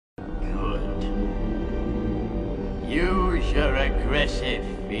your aggressive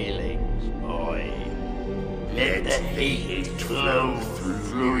feelings, boy. Let the hate flow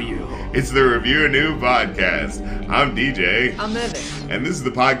through you. It's the Review a New podcast. I'm DJ. I'm Evan. And this is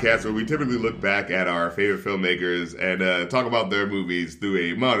the podcast where we typically look back at our favorite filmmakers and talk about their movies through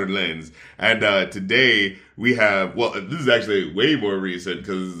a modern lens. And today we have, well, this is actually way more recent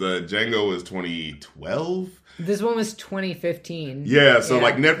because Django was 2012. This one was 2015. Yeah, so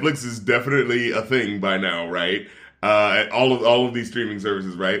like Netflix is definitely a thing by now, right? All of these streaming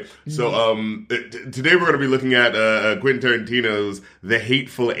services, right? Mm-hmm. So today we're going to be looking at Quentin Tarantino's The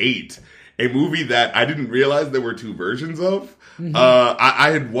Hateful Eight, a movie that I didn't realize there were two versions of. Mm-hmm.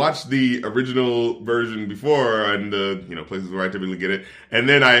 I had watched the original version before, and places where I typically get it, and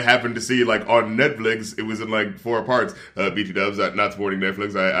then I happened to see like on Netflix it was in like 4 parts. BT Dubs, not supporting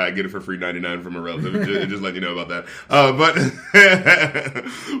Netflix. I get it for free $99 from a relative. just letting you know about that.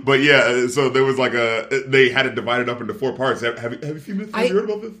 But yeah, so there was like they had it divided up into 4 parts. Have you heard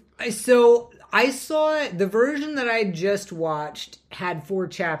about this? So I saw the version that I just watched had 4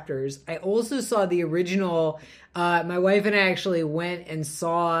 chapters. I also saw the original. My wife and I actually went and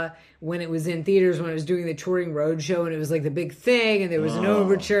saw when it was in theaters when I was doing the touring roadshow, and it was like the big thing, and there was an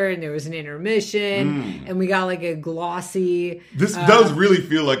overture and there was an intermission, and we got like a glossy. This does really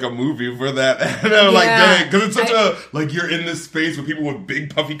feel like a movie for that. And I'm like, dang, because it's such like you're in this space with people with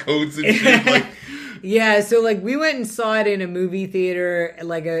big puffy coats and shit. Like. Yeah, so like we went and saw it in a movie theater,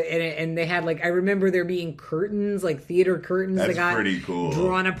 and they had like, I remember there being curtains, like theater curtains that got pretty cool,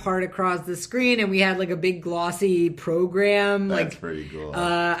 drawn apart across the screen, and we had like a big glossy program. That's pretty cool.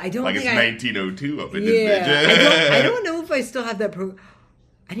 I don't like think it's 1902 up in this bitch. I don't know if I still have that program.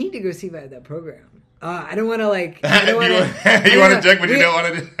 I need to go see if I have that program. I don't want to like. You want to check, but you don't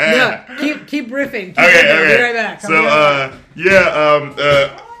want to. No, keep riffing. Okay. I'll be right back.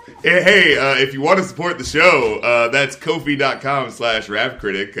 Hey, if you want to support the show, that's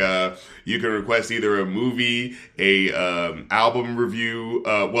Ko-fi.com/rapcritic. You can request either a movie, a album review.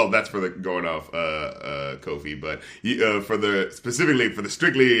 Well, that's for the going off Ko-fi, but specifically for the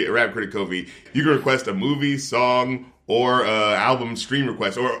strictly Rap Critic Ko-fi, you can request a movie, song, or album stream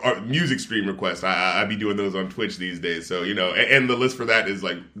request, or music stream request. I be doing those on Twitch these days. So, and the list for that is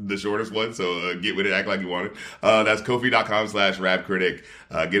like the shortest one. So get with it, act like you want it. That's Ko-fi.com/rapcritic.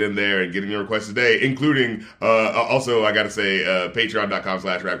 Get in there and get in your requests today, including, also, I got to say,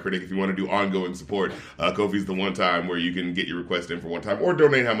 Patreon.com/rapcritic if you want to do ongoing support. Ko-fi's the one time where you can get your request in for one time or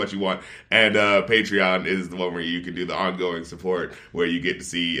donate how much you want. And Patreon is the one where you can do the ongoing support, where you get to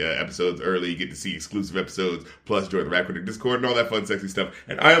see episodes early, you get to see exclusive episodes, plus join the Rap Critic Discord and all that fun, sexy stuff.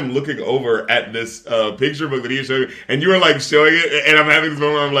 And I am looking over at this picture book that he showed me, and you are like showing it, and I'm having this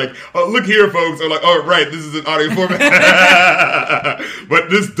moment where I'm like, oh, look here, folks. I'm like, oh, right, this is an audio format. But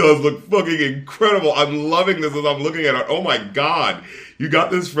this does look fucking incredible. I'm loving this as I'm looking at it. Oh my God. You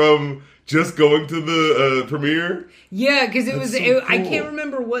got this from just going to the premiere? Yeah, because it was, so cool. I can't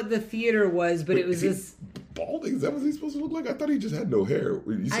remember what the theater was, but it was this. Balding? Is that what he's supposed to look like? I thought he just had no hair.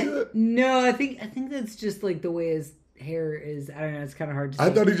 You see that? No, I think that's just like the way his hair is. I don't know. It's kind of hard to see. I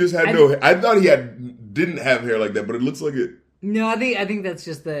thought he just had no hair. I thought he didn't have hair like that, but it looks like it. No, I think that's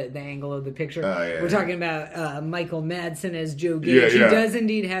just the angle of the picture. We're talking about Michael Madsen as Joe Gage. He does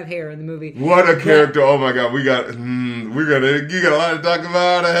indeed have hair in the movie. What a character! Oh my God, you got a lot to talk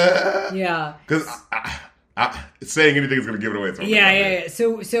about. Yeah, because saying anything is going to give it away. Yeah.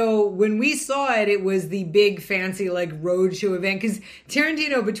 So when we saw it, it was the big fancy like roadshow event, because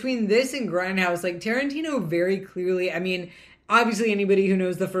Tarantino, between this and Grindhouse, like Tarantino very clearly, I mean, obviously, anybody who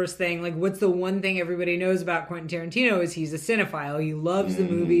knows the first thing, like, what's the one thing everybody knows about Quentin Tarantino is he's a cinephile. He loves the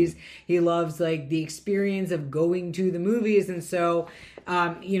movies. He loves, like, the experience of going to the movies. And so,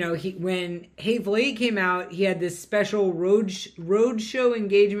 when Hateful Eight came out, he had this special roadshow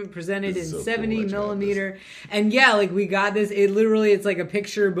engagement presented in 70 millimeter. And yeah, like, we got this. It's like a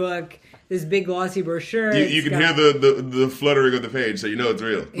picture book. This big glossy brochure. You can hear the fluttering of the page, so you know it's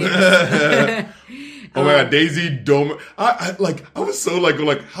real. Yeah. Oh my God, Daisy Domer. I was so like,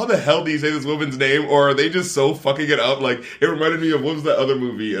 how the hell do you say this woman's name? Or are they just so fucking it up? Like, it reminded me of, what was that other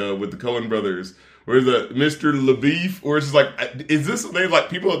movie with the Coen brothers? Where is that, Mr. LaBeef? Or it's just like, is this a name, like,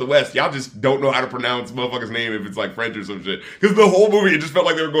 people in the West, y'all just don't know how to pronounce motherfucker's name if it's like French or some shit. Because the whole movie, it just felt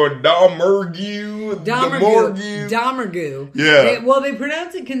like they were going, Domergue. Yeah. They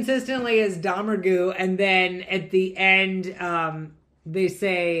pronounce it consistently as Domergue, and then at the end, they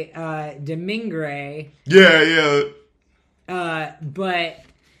say Demingre. Yeah. But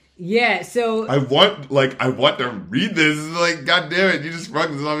yeah, so I want to read this. It's like, God damn it, you just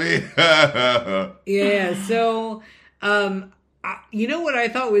sprung this on me. Yeah, so You know what I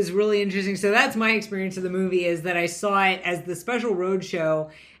thought was really interesting? So that's my experience of the movie, is that I saw it as the Special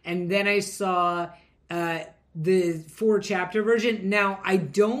Roadshow, and then I saw the 4-chapter version. Now, I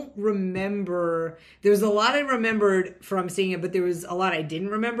don't remember. There was a lot I remembered from seeing it, but there was a lot I didn't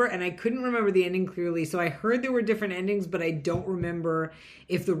remember, and I couldn't remember the ending clearly. So I heard there were different endings, but I don't remember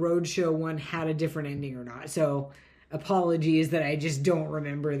if the Roadshow one had a different ending or not. So apologies that I just don't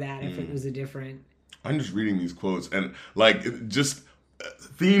remember that, if it was a different... I'm just reading these quotes, and just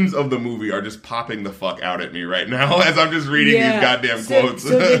themes of the movie are just popping the fuck out at me right now as I'm just reading these goddamn quotes.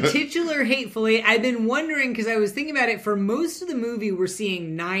 So the titular Hateful Eight, I've been wondering, because I was thinking about it, for most of the movie we're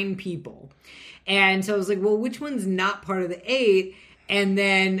seeing 9 people. And so I was like, well, which one's not part of the 8? And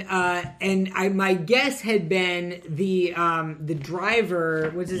then, my guess had been the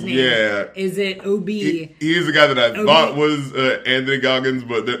driver. What's his name? Yeah, is it OB? He's the guy that I thought was Anthony Goggins,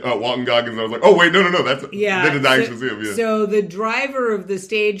 but Walton Goggins. I was like, oh wait, no, that's that is actually him. Yeah. So the driver of the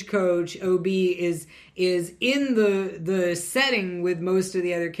stagecoach, OB, is in the setting with most of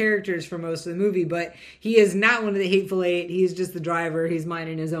the other characters for most of the movie, but he is not one of the Hateful Eight. He's just the driver. He's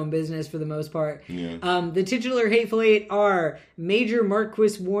minding his own business for the most part. Yeah. The titular Hateful Eight are Major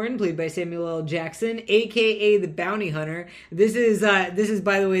Marquis Warren, played by Samuel L. Jackson, aka the Bounty Hunter. This is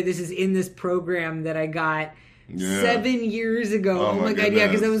by the way, this is in this program that I got 7 years ago. Oh my god, yeah,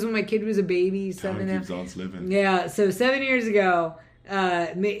 because that was when my kid was a baby. Time keeps on slipping. Yeah, so 7 years ago.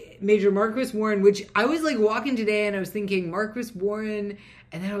 Major Marquis Warren, which I was like walking today and I was thinking Marquis Warren,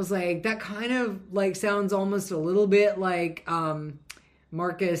 and then I was like, that kind of like sounds almost a little bit like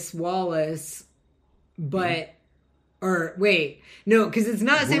Marcus Wallace, but or wait, no, because it's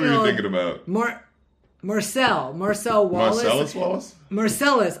not Samuel. What are you thinking about? Marcel Wallace. Marcellus Wallace?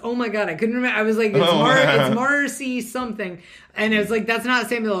 Marcellus. Oh my god, I couldn't remember. I was like, it's Marcy something, and it was like, that's not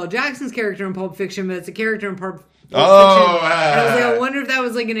Samuel L. Jackson's character in Pulp Fiction, but it's a character in Pulp Fiction. I was like, I wonder if that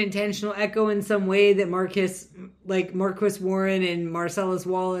was like an intentional echo in some way, that Marquis Warren and Marcellus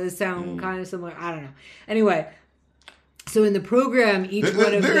Wallace sound kind of similar. I don't know. Anyway, so in the program,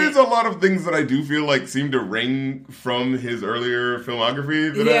 there is a lot of things that I do feel like seem to ring from his earlier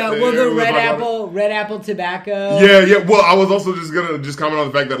filmography. The Red Apple Tobacco. Yeah. Well, I was also just gonna comment on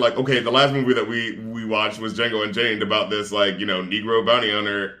the fact that, like, okay, the last movie that we watched was Django Unchained, about this, like, Negro bounty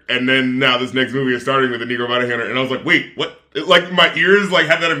hunter, and then now this next movie is starting with a Negro bounty hunter, and I was like, wait, what? Like, my ears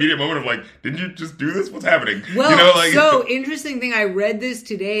had that immediate moment of like, didn't you just do this? What's happening? Well, so interesting thing. I read this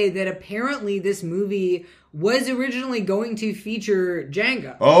today that apparently this movie was originally going to feature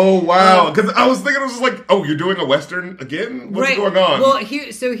Django. Oh, wow. Because I was thinking, I was just like, oh, you're doing a Western again? What's going on? Well,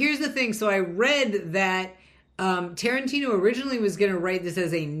 here's the thing. So I read that Tarantino originally was going to write this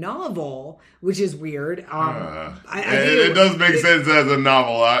as a novel, which is weird. It does make sense as a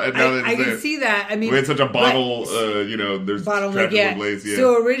novel. I can see that. I mean, we had such a bottle, there's bottleneck, lace, yeah.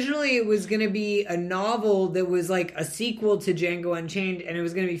 So originally it was going to be a novel that was like a sequel to Django Unchained, and it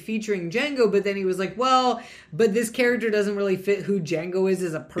was going to be featuring Django, but then he was like, well, but this character doesn't really fit who Django is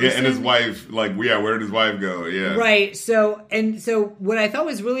as a person. Yeah, and his wife, where did his wife go? Yeah. Right. So what I thought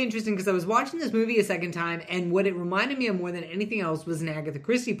was really interesting, because I was watching this movie a second time, and what it reminded me of more than anything else was an Agatha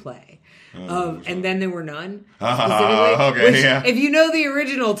Christie play. And Then There Were None. Okay, which, yeah. If you know the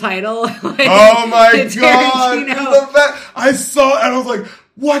original title, oh my god! I saw it and I was like,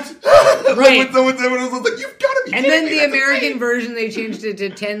 what? Right. When someone said it, I was like, you've got to be kidding me. And then the American version, they changed it to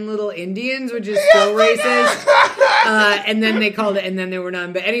 10 Little Indians, which is still racist. And then they called it And Then There Were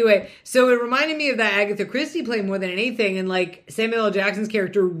None. But anyway, so it reminded me of that Agatha Christie play more than anything. And like, Samuel L. Jackson's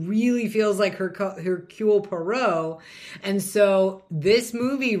character really feels like Hercule Poirot. And so this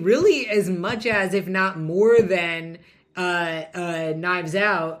movie really, as much as, if not more than Knives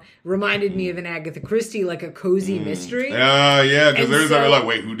Out, reminded me of an Agatha Christie, like a cozy mystery. Yeah, because there's like,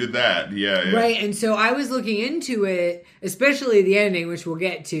 wait, who did that? Yeah. Right, and so I was looking into it, especially the ending, which we'll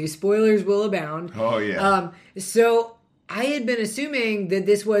get to. Spoilers will abound. Oh, yeah. So I had been assuming that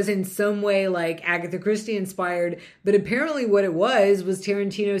this was in some way like Agatha Christie inspired, but apparently what it was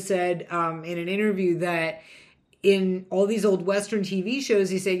Tarantino said in an interview that in all these old Western TV shows,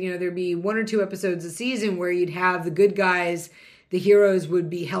 he said, there'd be 1 or 2 episodes a season where you'd have the good guys, the heroes would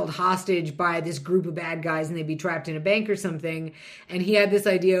be held hostage by this group of bad guys and they'd be trapped in a bank or something. And he had this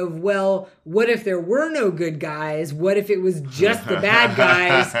idea of, well, what if there were no good guys? What if it was just the bad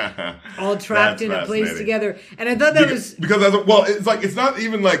guys all trapped in a place together? And I thought that was... Because, it's like, it's not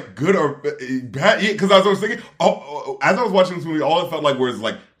even like good or bad. Because as I was thinking, as I was watching this movie, all it felt like was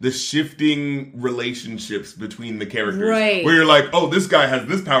like, the shifting relationships between the characters. Right. Where you're like, oh, this guy has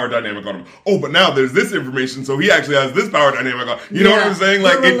this power dynamic on him. Oh, but now there's this information, so he actually has this power dynamic on him. You know what I'm saying?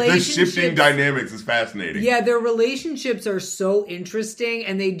 Like, the shifting dynamics is fascinating. Yeah, their relationships are so interesting,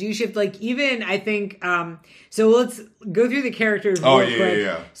 and they do shift. Like, even, I think, so let's go through the characters real quick.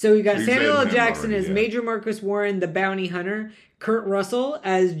 Yeah. So we got You Samuel L. said Jackson already, as Major Marcus Warren, the bounty hunter. Kurt Russell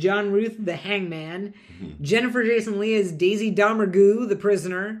as John Ruth, the hangman. Jennifer Jason Leigh as Daisy Domergue, the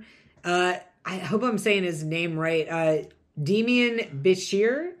prisoner. I hope I'm saying his name right. Demian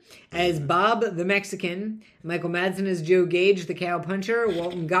Bichir as Bob, the Mexican. Michael Madsen as Joe Gage, the cowpuncher.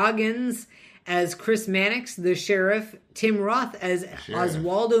 Walton Goggins as Chris Mannix, the sheriff. Tim Roth as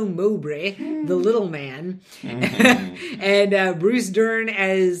Oswaldo Mowbray, the little man. And Bruce Dern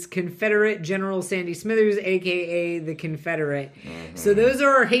as Confederate General Sandy Smithers, a.k.a. the Confederate. So those are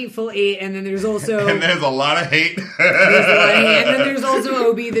our Hateful Eight, and then there's also... and there's a lot of hate. And then there's also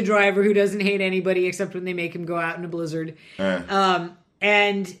Obi, the driver, who doesn't hate anybody except when they make him go out in a blizzard.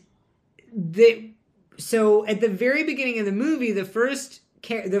 So at the very beginning of the movie, the first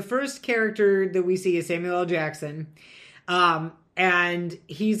character that we see is Samuel L. Jackson, and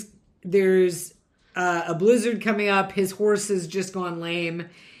there's a blizzard coming up. His horse has just gone lame.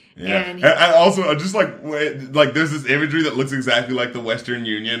 Yeah, and also just like there's this imagery that looks exactly like the Western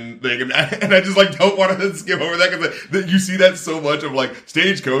Union thing, and I just like don't want to skip over that because you see that so much of like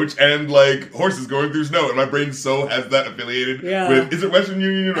stagecoach and like horses going through snow, and my brain so has that affiliated with. Is it Western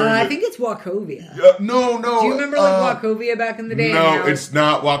Union? Or I think it's Wachovia. No. Do you remember like Wachovia back in the day? No, it's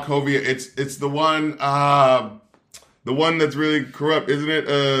not Wachovia. It's the one. The one that's really corrupt, isn't it?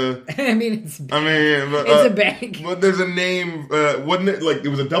 It's a bank. But there's a name. Wasn't it like it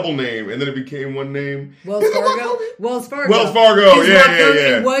was a double name, and then it became one name? Wells Fargo. Wells Fargo.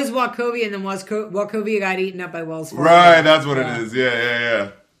 Yeah. It was Wachovia, and then Wachovia got eaten up by Wells Fargo. Right, that's what it is.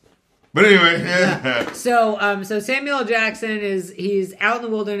 Yeah. But anyway, yeah. So Samuel L. Jackson he's out in the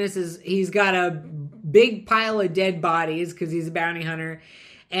wilderness. He's got a big pile of dead bodies because he's a bounty hunter.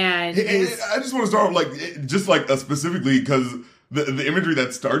 And I just want to start with specifically because the imagery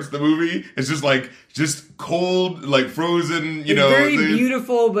that starts the movie is just cold, like frozen, very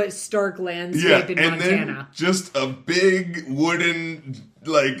beautiful but stark landscape in Montana. Then just a big wooden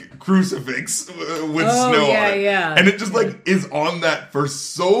like crucifix with snow on it. Yeah. And it just is on that for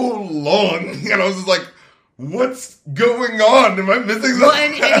so long, and I was just like, what's going on? Am I missing something? Well,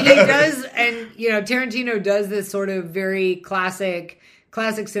 and he does, and Tarantino does this sort of very classic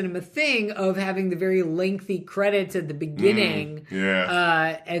cinema thing of having the very lengthy credits at the beginning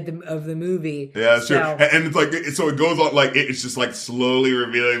of the movie. Yeah, sure. And it's so it goes on it's just slowly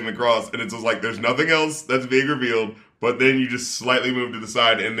revealing the cross, and it's just there's nothing else that's being revealed, but then you just slightly move to the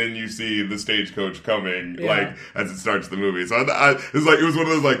side, and then you see the stagecoach coming as it starts the movie. So it was one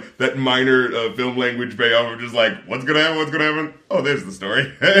of those that minor film language payoff of just what's gonna happen? Oh, there's the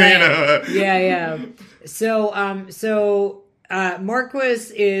story. Right. Yeah. So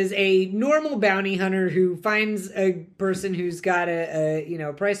Marquis is a normal bounty hunter who finds a person who's got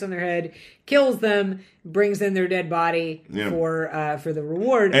a price on their head, kills them, brings in their dead body for the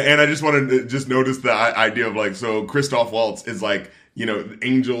reward. And I just wanted to just notice the idea of so Christoph Waltz is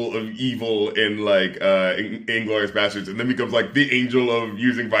angel of evil in Inglourious Basterds, and then becomes the angel of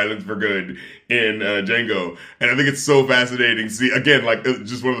using violence for good in Django. And I think it's so fascinating to see again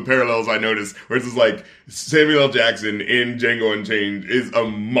just one of the parallels I noticed where it's just Samuel L. Jackson in Django Unchained is a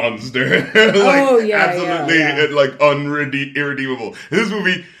monster. Absolutely irredeemable. In this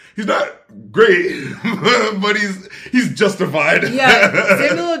movie, he's not great, but he's justified. Yeah,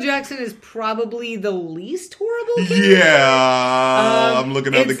 Samuel L. Jackson is probably the least horrible character. Yeah, I'm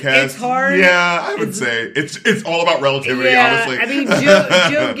looking at the cast. It's hard. Yeah, I would say it's all about relativity. Honestly, I mean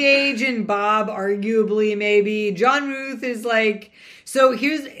Joe Gage and Bob, arguably maybe. John Ruth is so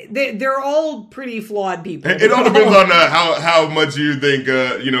they're all pretty flawed people. It all depends on how much you think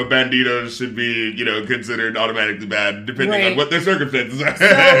banditos should be considered automatically bad, depending on what their circumstances are.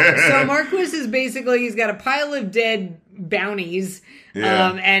 So Marquis is basically he's got a pile of dead bounties,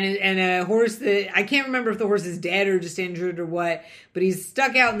 and a horse that I can't remember if the horse is dead or just injured or what, but he's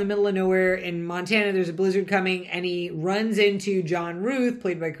stuck out in the middle of nowhere in Montana. There's a blizzard coming, and he runs into John Ruth,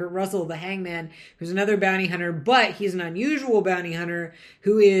 played by Kurt Russell, the hangman, who's another bounty hunter, but he's an unusual bounty hunter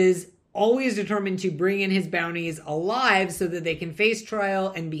who is always determined to bring in his bounties alive so that they can face trial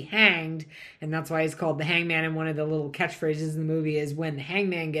and be hanged. And that's why he's called the hangman. And one of the little catchphrases in the movie is, when the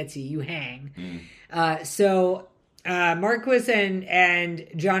hangman gets you, you hang. Marquis and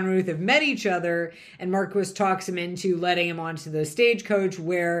John Ruth have met each other, and Marquis talks him into letting him onto the stagecoach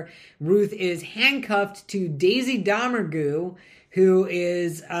where Ruth is handcuffed to Daisy Domergue, who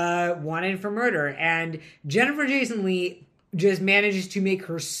is wanted for murder. And Jennifer Jason Leigh just manages to make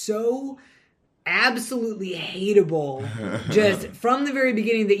her so absolutely hateable just from the very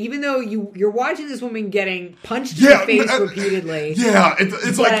beginning that even though you're watching this woman getting punched in the face repeatedly. Yeah,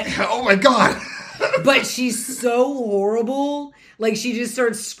 it's like, oh my God. But she's so horrible. Like, she just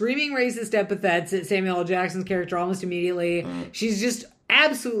starts screaming racist epithets at Samuel L. Jackson's character almost immediately. She's just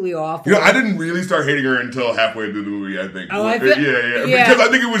absolutely awful. You know, I didn't really start hating her until halfway through the movie, I think. Oh, yeah. Because I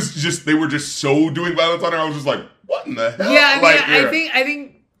think it was just, they were just so doing violence on her. I was just like, what in the hell? Yeah, I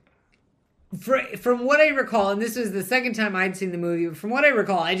think from what I recall, and this was the second time I'd seen the movie, but from what I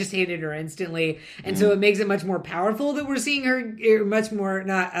recall, I just hated her instantly, and so it makes it much more powerful that we're seeing her much more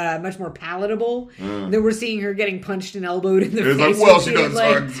palatable that we're seeing her getting punched and elbowed in the face. Like, well, she does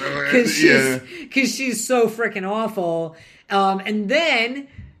because she's so freaking awful. And then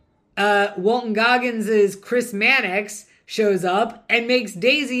Walton Goggins' Chris Mannix shows up and makes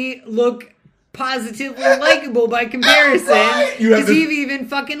Daisy look positively likable by comparison, because he's even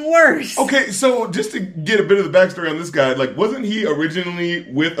fucking worse. Okay, so just to get a bit of the backstory on this guy, like, wasn't he originally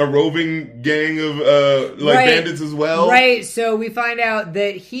with a roving gang of bandits as well? Right. So we find out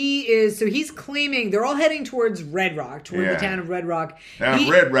that he's claiming they're all heading towards Red Rock, toward the town of Red Rock.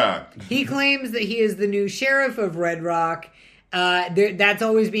 Red Rock. He claims that he is the new sheriff of Red Rock. That's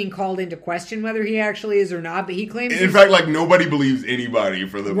always being called into question whether he actually is or not, but he claims... In fact, like, nobody believes anybody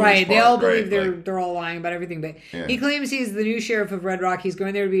for the most part. They all believe they're all lying about everything, but he claims he's the new sheriff of Red Rock. He's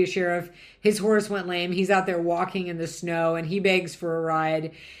going there to be a sheriff. His horse went lame. He's out there walking in the snow, and he begs for a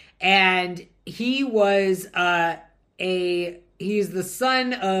ride. And he was he's the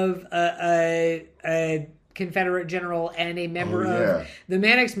son of a Confederate general and a member of the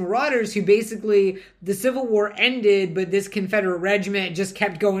Mannix Marauders, who basically, the Civil War ended, but this Confederate regiment just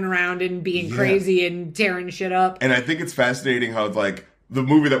kept going around and being crazy and tearing shit up. And I think it's fascinating how it's like, the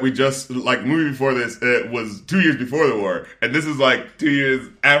movie that we just, like, movie before this, it was 2 years before the war, and this is like 2 years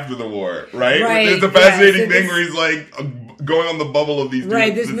after the war, right? It's a fascinating thing where he's like going on the bubble of these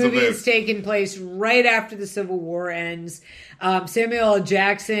this movie is taking place right after the Civil War ends. Samuel L.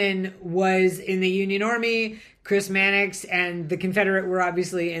 Jackson was in the Union Army. Chris Mannix and the Confederate were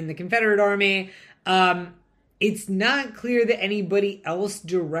obviously in the Confederate Army. It's not clear that anybody else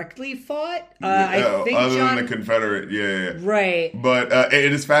directly fought. I think other than the Confederate, right. But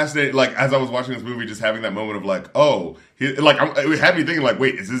it is fascinating. Like, as I was watching this movie, just having that moment of like, it had me thinking like,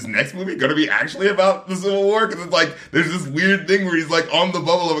 wait, is this next movie going to be actually about the Civil War? Because it's like there's this weird thing where he's like on the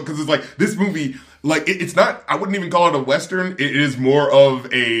bubble of it. Because it's like this movie. Like, it's not, I wouldn't even call it a Western. It is more of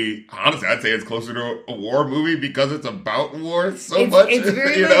honestly, I'd say it's closer to a war movie because it's about war much. It's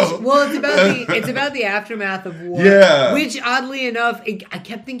very much, well, it's about the aftermath of war. Yeah. Which, oddly enough, I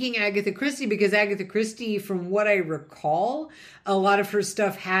kept thinking Agatha Christie, because Agatha Christie, from what I recall, a lot of her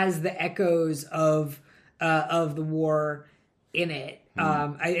stuff has the echoes of the war in it.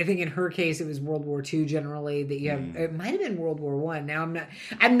 I think in her case it was World War II generally that you have. It might have been World War I. Now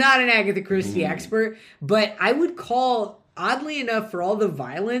I'm not an Agatha Christie expert, but I would call, oddly enough, for all the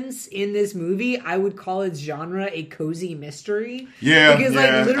violence in this movie, I would call its genre a cozy mystery. Yeah, because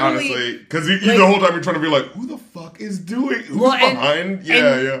like literally, honestly, because the whole time you're trying to be like, who the fuck is doing? Who's behind?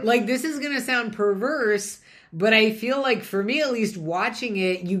 Yeah. Like, this is gonna sound perverse, but I feel like, for me at least, watching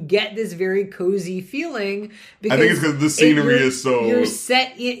it, you get this very cozy feeling. Because I think it's because the scenery is so...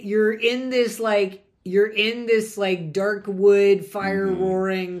 You're in this dark wood, fire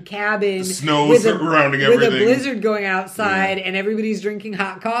roaring cabin. Snow surrounding everything. With a blizzard going outside, and everybody's drinking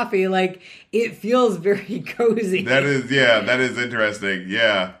hot coffee. Like, it feels very cozy. That is interesting.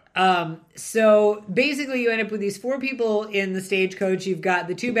 Yeah. So basically you end up with these 4 people in the stagecoach. You've got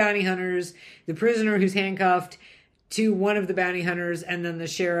the 2 bounty hunters, the prisoner who's handcuffed to one of the bounty hunters, and then the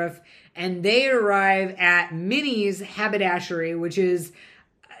sheriff. And they arrive at Minnie's Haberdashery, which is,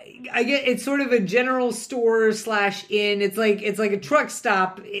 it's sort of a general store / inn. It's like a truck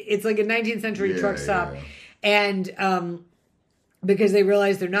stop. It's like a 19th century truck stop. And, because they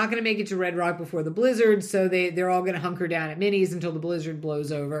realize they're not going to make it to Red Rock before the blizzard, so they're all going to hunker down at Minnie's until the blizzard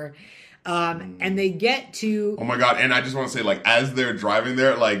blows over. And they get to... Oh my God, and I just want to say, like, as they're driving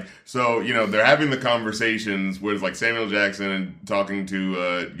there, like, so, you know, they're having the conversations with, like, Samuel Jackson and talking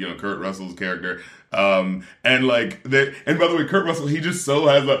to, Kurt Russell's character. And like, and by the way, Kurt Russell, he just so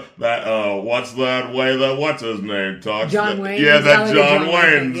has what's that way that, what's his name talks? John Wayne. Yeah, that John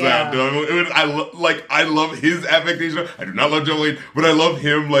Wayne sound to him. I love his affectation. I do not love John Wayne, but I love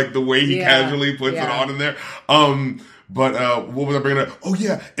him, like, the way he casually puts it on in there. But what was I bringing up? Oh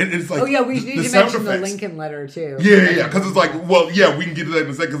yeah, and it's like we need the to sound mention the effects. Lincoln letter too. Yeah, because it's like, well, yeah, we can get to that in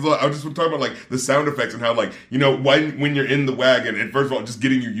a second. Because I was just talking about like the sound effects and how like when you're in the wagon, and first of all, just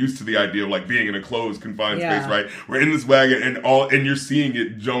getting you used to the idea of like being in a closed, confined space, right? We're in this wagon, and you're seeing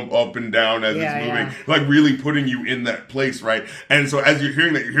it jump up and down as it's moving, like really putting you in that place, right? And so as you're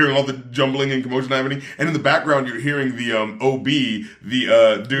hearing that, you're hearing all the jumbling and commotion happening, and in the background, you're hearing the OB,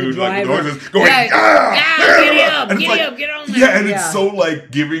 the dude, like the horses going, get up, get on there. Yeah, and it's so like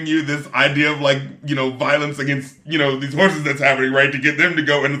giving you this idea of like, violence against, these horses that's happening, right? To get them to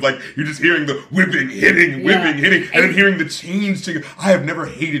go. And it's like, you're just hearing the whipping, hitting, and then hearing the chains. I have never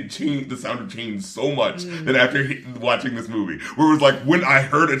hated the sound of chains so much than after watching this movie. Where it was like, when I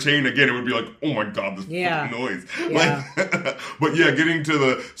heard a chain again, it would be like, oh my God, this fucking noise. Yeah. Like, but yeah, getting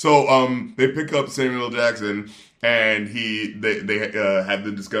to they pick up Samuel L. Jackson. And they had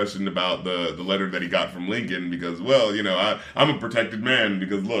the discussion about the letter that he got from Lincoln because, well, I'm a protected man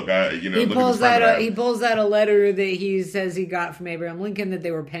because look, he pulls out a letter that he says he got from Abraham Lincoln, that they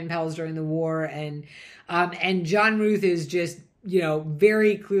were pen pals during the war, and John Ruth is just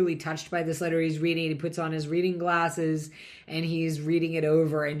very clearly touched by this letter. He's reading it. He puts on his reading glasses and he's reading it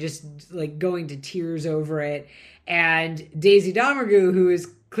over and just like going to tears over it. And Daisy Domergue, who is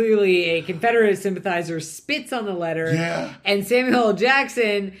clearly a Confederate sympathizer, spits on the letter. Yeah. And Samuel L.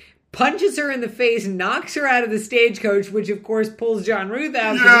 Jackson punches her in the face, knocks her out of the stagecoach, which of course pulls John Ruth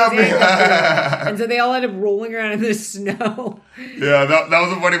out. And so they all end up rolling around in the snow. Yeah, that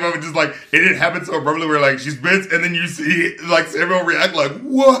was a funny moment. Just like, it didn't happen so abruptly where like she spits and then you see like Samuel react like,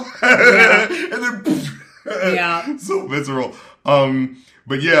 what? Yeah. And then poof. Yeah. So visceral.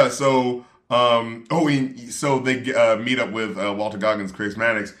 But yeah, so so they meet up with Walter Goggins, Chris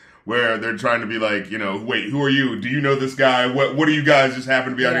Mannix, where they're trying to be like, wait, who are you? Do you know this guy? What do you guys just happen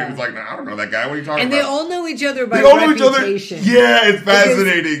to be out here? It's like, no, I don't know that guy. What are you talking about? And they all know each other by reputation. Yeah, it's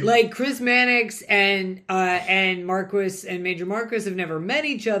fascinating. Because, like Chris Mannix and Marquis and Major Marquis have never met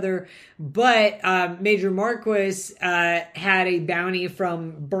each other, but Major Marquis had a bounty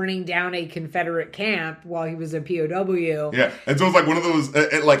from burning down a Confederate camp while he was a POW. Yeah, and so it's like one of those,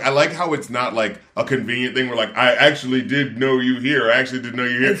 I like how it's not like a convenient thing where like, I actually did know you here. I actually did know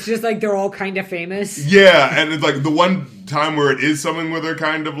you here. It's just like they're all kind of famous. Yeah, and it's like the one time where it is something where they're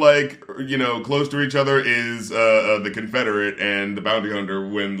kind of like, close to each other is the Confederate and the bounty hunter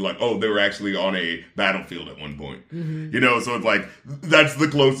when like, they were actually on a battlefield at one point. Mm-hmm. So it's like, that's the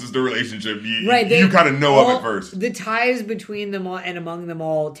closest to relationship you kind of know of at first. The ties between them all and among them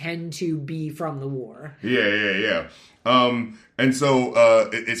all tend to be from the war. Yeah. And so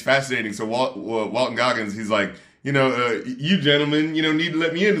it's fascinating. So Walton Goggins, he's like, you gentlemen, need to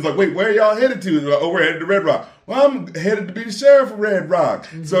let me in. It's like, wait, where are y'all headed to? Like, we're headed to Red Rock. Well, I'm headed to be the sheriff of Red Rock.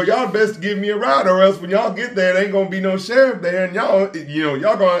 Mm-hmm. So y'all best give me a ride, or else when y'all get there, there ain't gonna be no sheriff there, and y'all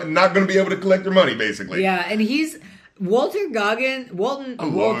not gonna be able to collect your money, basically. Yeah, and he's Walton.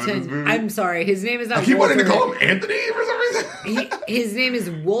 I'm sorry, his name is not. I keep Walter. wanting to call him Anthony for some reason. His name is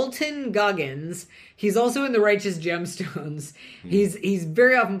Walton Goggins. He's also in The Righteous Gemstones. He's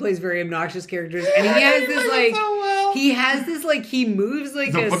very often plays very obnoxious characters, and he has this like he moves like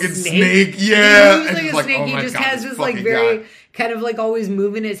a fucking snake. Yeah, he moves like a snake. Oh he just God, has this like very guy. kind of like always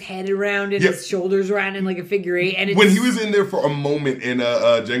moving his head around and his shoulders around in like a figure eight. And when he was in there for a moment in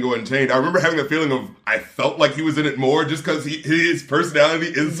Django Unchained, I remember having that feeling of I felt like he was in it more just because his personality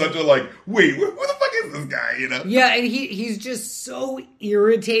is such a like, wait, who the fuck is this guy? Yeah, and he's just so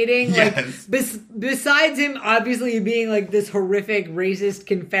irritating. Yes. Like besides him obviously being like this horrific racist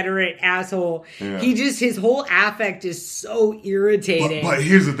Confederate asshole, his whole affect is so irritating. But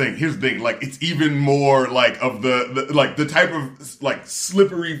here's the thing. Like, it's even more like of the type of like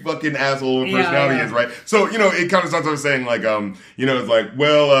slippery fucking asshole personality is, right? So, it kind of starts off saying like, it's like,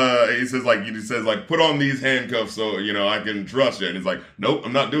 well, he says like, put on these handcuffs so, I can trust you. And he's like, nope,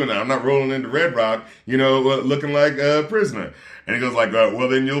 I'm not doing that. I'm not rolling into Red Rock, looking like a prisoner. And he goes like, well,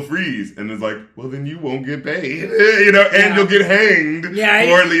 then you'll freeze. And it's like, well, then you won't get paid, and you'll get hanged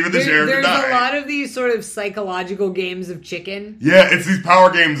for leaving the sheriff to die. There's a lot of these sort of psychological games of chicken. Yeah, it's these power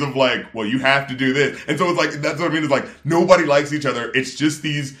games of like, well, you have to do this. And so it's like, that's what I mean. It's like, nobody likes each other. It's just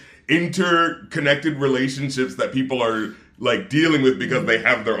these interconnected relationships that people are like dealing with because they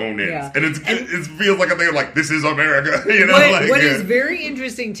have their own ends. Yeah. And it feels like a thing of like, this is America. What is very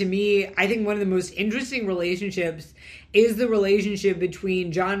interesting to me, I think one of the most interesting relationships is the relationship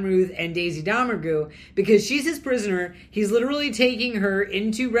between John Ruth and Daisy Domergue, because she's his prisoner. He's literally taking her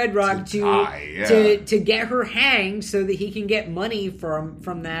into Red Rock to get her hanged so that he can get money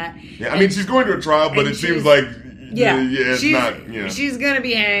from that. Yeah, I mean, she's going to a trial, but it seems like it's not. She's gonna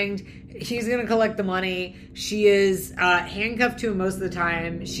be hanged. he's going to collect the money. She is handcuffed to him most of the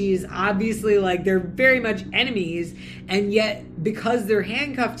time. She's obviously like, they're very much enemies. And yet, because they're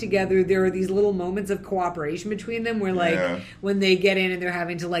handcuffed together, there are these little moments of cooperation between them where, like, when they get in and they're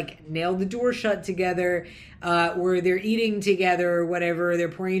having to, like, nail the door shut together, or they're eating together or whatever, they're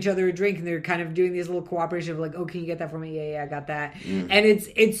pouring each other a drink and they're kind of doing these little cooperation of like, oh, can you get that for me? Yeah, I got that. And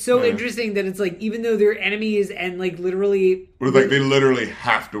it's so interesting that it's like, even though they're enemies and like literally... Or like they literally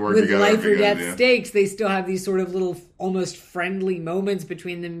have to work together. With life or death stakes, they still have these sort of little almost friendly moments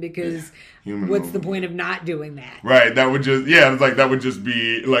between them because what's the point of not doing that? Right, that would just, it's like that would just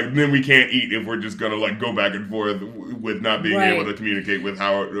be, like, then we can't eat if we're just going to, like, go back and forth with not being able to communicate with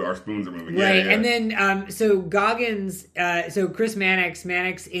how our spoons are moving. Right, and then, so Goggins, so Chris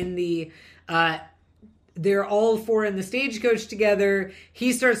Mannix in the... they're all four in the stagecoach together.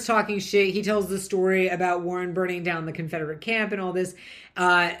 He starts talking shit. He tells the story about Warren burning down the Confederate camp and all this.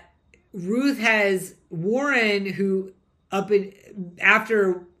 Ruth has Warren, who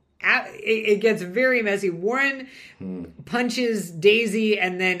it gets very messy. Warren punches Daisy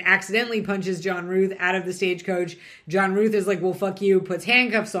and then accidentally punches John Ruth out of the stagecoach. John Ruth is like, well, fuck you, puts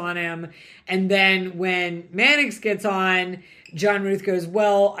handcuffs on him. And then when Mannix gets on, John Ruth goes,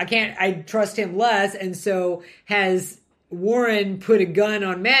 well, I trust him less. And so has Warren put a gun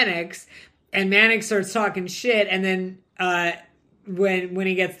on Mannix, and Mannix starts talking shit. And then, when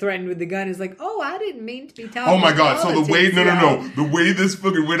he gets threatened with the gun, is like, oh, I didn't mean to be talking. Oh my god! Politics, so the way, the way this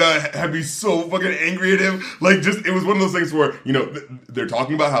fucking went out had me so fucking angry at him. Like, just it was one of those things where they're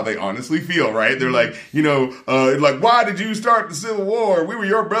talking about how they honestly feel, right? They're like, like, why did you start the Civil War? We were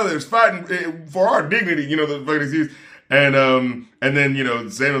your brothers fighting for our dignity. The fucking excuse. And then,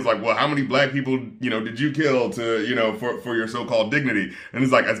 Santa's like, well, how many black people, did you kill to, for your so-called dignity? And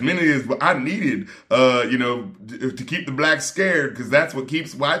it's like, as many as I needed, to keep the blacks scared, because that's what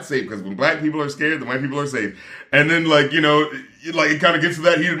keeps whites safe, because when black people are scared, the white people are safe. And then, it kind of gets to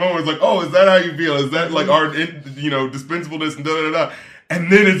that heated moment. It's like, oh, is that how you feel? Is that, like, our, dispensableness and da-da-da-da?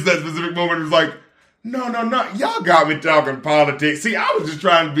 And then it's that specific moment, it's like, no, y'all got me talking politics. See, I was just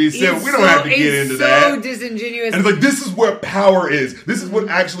trying to be civil. We don't have to get into that. It's so disingenuous. And it's like, this is where power is. This is what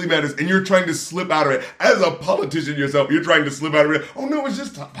actually matters. And you're trying to slip out of it. As a politician yourself, you're trying to slip out of it. Oh, no, it's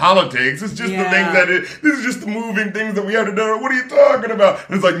just politics. It's just the things this is just the moving things that we have to do. What are you talking about?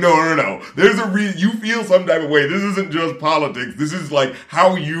 And it's like, no. There's a reason. You feel some type of way. This isn't just politics. This is like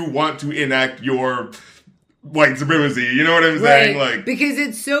how you want to enact your white supremacy, you know what I'm saying? Like, because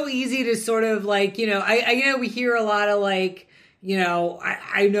it's so easy to sort of like, I we hear a lot of like,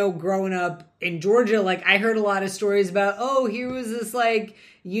 I know growing up in Georgia, like I heard a lot of stories about, oh, here was this like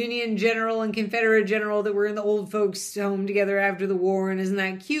Union general and Confederate general that were in the old folks' home together after the war, and isn't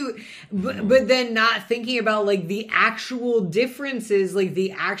that cute? But then not thinking about like the actual differences, like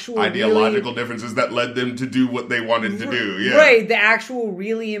the actual ideological differences that led them to do what they wanted to do. Yeah, right. The actual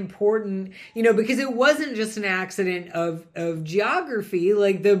really important, because it wasn't just an accident of geography.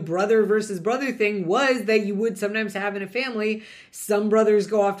 Like the brother versus brother thing was that you would sometimes have in a family, some brothers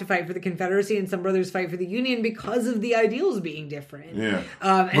go off to fight for the Confederacy and some brothers fight for the Union because of the ideals being different. Yeah.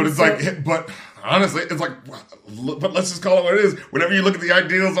 But it's but honestly, it's like, but let's just call it what it is. Whenever you look at the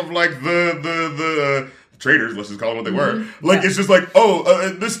ideals of like the traitors, let's just call them what they were. Like, it's just like,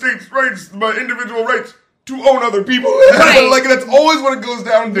 the state's rights, my individual rights to own other people. Right. Like, that's always what it goes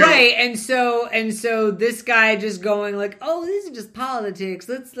down to. Right. And so this guy just going like, oh, this is just politics.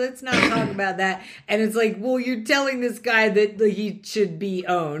 Let's not talk about that. And it's like, well, you're telling this guy that he should be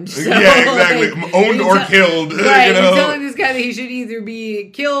owned. So, yeah, exactly. Like, owned or killed. Right. You're telling this guy that he should either be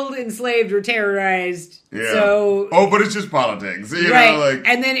killed, enslaved, or terrorized. Yeah. So, but it's just politics. You right. know, like,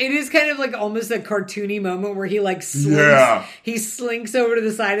 and then it is kind of like almost a cartoony moment where he like slinks. He slinks over to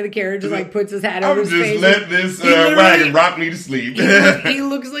the side of the carriage and like puts his hat over his face. Let this wagon rock me to sleep. He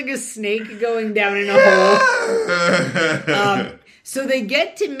looks like a snake going down in a hole. So they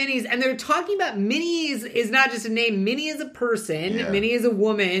get to Minnie's, and they're talking about Minnie's is not just a name. Minnie is a person. Yeah. Minnie is a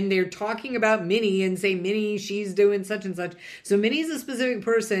woman. They're talking about Minnie and say, Minnie, she's doing such and such. So Minnie's a specific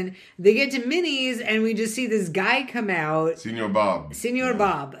person. They get to Minnie's, and we just see this guy come out. Senor Bob.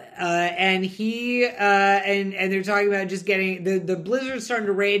 And he, and they're talking about just getting, the blizzard's starting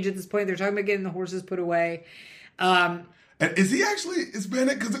to rage at this point. They're talking about getting the horses put away. And is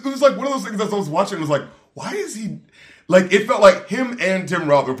Bennett? Because it was like one of those things that I was watching, it was like, why is he... Like, it felt like him and Tim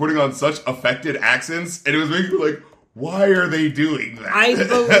Roth were putting on such affected accents, and it was making me like, why are they doing that? I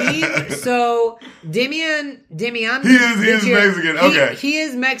believe so. Demian. He is Mexican. Okay. He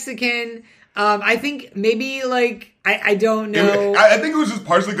is Mexican. I think maybe like I don't know. I think it was just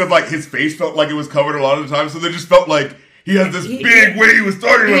partially because like his face felt like it was covered a lot of the time, so they just felt like he has this big way he was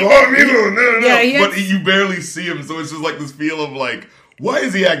starting like, but you barely see him, so it's just like this feel of like, why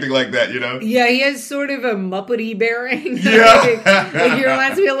is he acting like that, you know? Yeah, he has sort of a Muppety bearing. Yeah. like he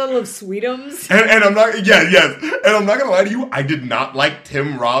reminds me a little of Sweetums. And I'm not, and I'm not gonna lie to you, I did not like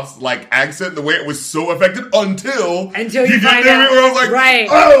Tim Roth's, like, accent, the way it was so affected until you find out. Where I was like, right.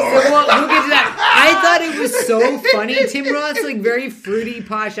 oh! So we'll get to that. I thought it was so funny. Tim Roth's, like, very fruity,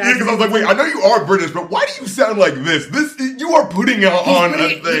 posh accent. Yeah, because I was like, wait, I know you are British, but why do you sound like this? You are putting on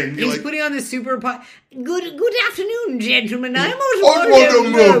a thing. He's putting on the super Good afternoon, gentlemen. I'm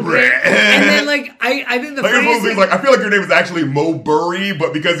Oswaldo Mowbray. And then, like, I think the funniest thing, like, I feel like your name is actually Mowbray,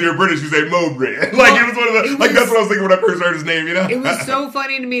 but because you're British, you say Mowbray. Like, it was one of the, like, that's what I was thinking when I first heard his name, you know? It was so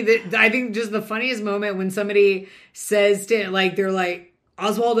funny to me that I think just the funniest moment when somebody says to, like, they're like,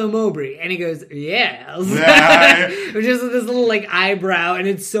 Oswaldo Mowbray, and he goes, yes. Which is this little, like, eyebrow, and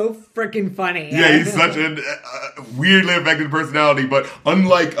it's so freaking funny. Yeah, he's such a weirdly affected personality, but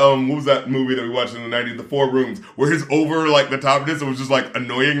unlike, what was that movie that we watched in the 90s, The Four Rooms, where his over, like, the topness, it was just, like,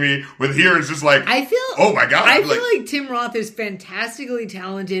 annoying me. With here, it's just like, oh my God. I feel like Tim Roth is fantastically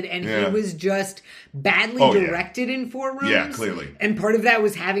talented, and he was just badly directed in Four Rooms. Yeah, clearly. And part of that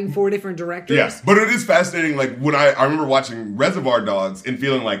was having 4 different directors. Yeah, but it is fascinating, like, when I remember watching Reservoir Dogs and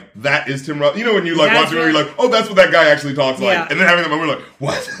feeling like, that is Tim Roth. You know when you, like, watch it, you're like, oh, that's what that guy actually talks like. And then having that moment, like,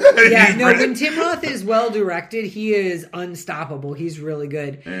 what? Yeah, no, when Tim Roth is well directed, he is unstoppable. He's really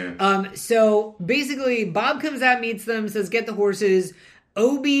good. Yeah. So, basically, Bob comes out, meets them, says, get the horses.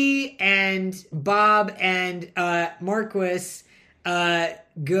 Obie and Bob and Marquis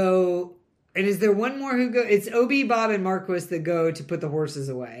go... And is there one more who go? It's Obie, Bob, and Marquis that go to put the horses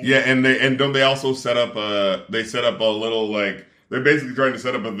away. Yeah, and don't they also set up a little, like, they're basically trying to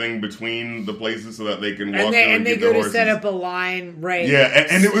set up a thing between the places so that they can walk through and they get go their to horses. set up a line, right? Yeah,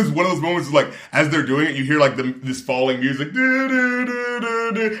 and it was one of those moments like, as they're doing it, you hear like this falling music, and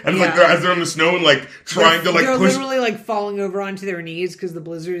it's like as they're on the snow and like trying to like they're push, literally like falling over onto their knees because the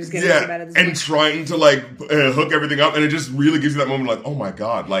blizzard is getting so bad at this and point. trying to like hook everything up, and it just really gives you that moment like, oh my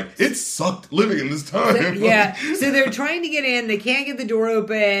God, like it sucked living in this time. So they're trying to get in, they can't get the door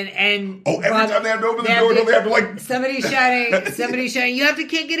open, and every time they have to open the door, they have to like somebody's shouting, you have to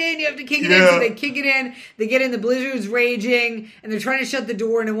kick it in, so they kick it in, they get in, the blizzard's raging, and they're trying to shut the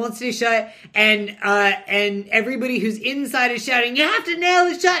door, and it won't stay shut, and everybody who's inside is shouting, you have to nail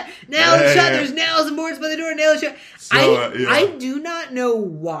it shut, there's nails and boards by the door, nail it shut. I do not know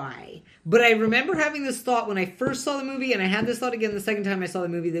why, but I remember having this thought when I first saw the movie, and I had this thought again the second time I saw the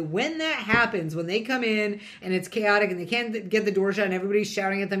movie, that when that happens, when they come in and it's chaotic and they can't get the door shut and everybody's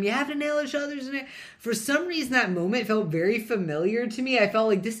shouting at them, you have to nail it shut, for some reason that moment felt very familiar to me. I felt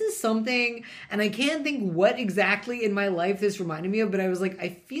like this is something, and I can't think what exactly in my life this reminded me of, but I was like,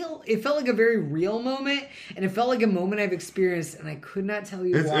 it felt like a very real moment, and it felt like a moment I've experienced, and I could not tell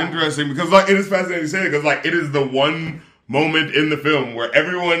you why. It's interesting because like it is fascinating to say it, because like it is the one moment in the film where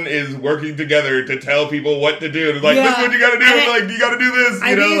everyone is working together to tell people what to do. It's like, this is what you gotta do. Like, you gotta do this.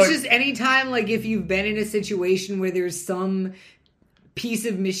 I think it's just anytime, like, if you've been in a situation where there's some piece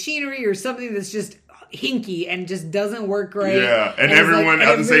of machinery or something that's just hinky and just doesn't work right. Yeah, and everyone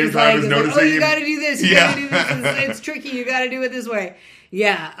at the same time is noticing. Oh, you gotta do this. You gotta do this. It's tricky. You gotta do it this way.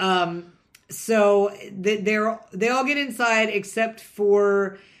 Yeah. So they all get inside except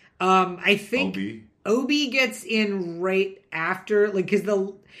for I think Obie gets in right after, like, because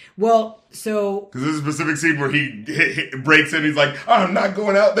this is a specific scene where he breaks in. He's like, I'm not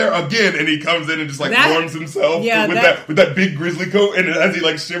going out there again, and he comes in and just like warms himself with that big grizzly coat, and as he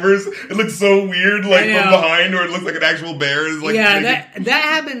like shivers, it looks so weird, like from behind, or it looks like an actual bear is like. Yeah, that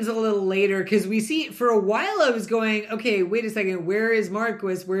happens a little later, because we see for a while I was going, okay, wait a second, where is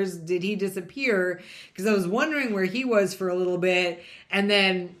Marquis? Did he disappear? Because I was wondering where he was for a little bit, and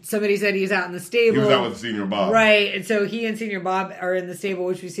then somebody said he's out in the stable. He was out with Senior Bob, right? And so he and Senior Bob are in the stable,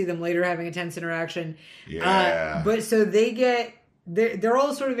 which we see them later having a tense interaction. Yeah. But so they're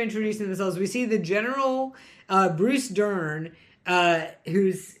all sort of introducing themselves. We see the General Bruce Dern,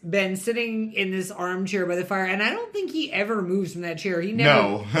 who's been sitting in this armchair by the fire, and I don't think he ever moves from that chair. He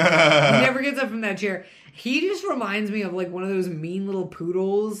never gets up from that chair. He just reminds me of like one of those mean little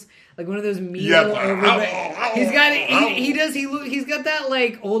poodles, like one of those mean little overbred. He's got that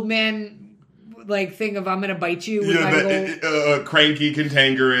like old man like thing of I'm gonna bite you with my that cranky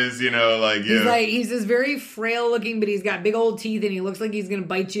cantankerous, like yeah. He's this very frail looking, but he's got big old teeth and he looks like he's gonna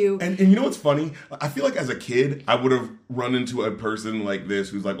bite you. And you know what's funny? I feel like as a kid, I would have run into a person like this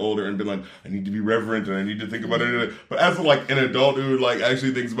who's like older and been like, I need to be reverent and I need to think about it. But as like an adult who like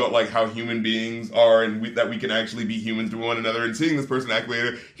actually thinks about like how human beings are and that we can actually be humans to one another, and seeing this person act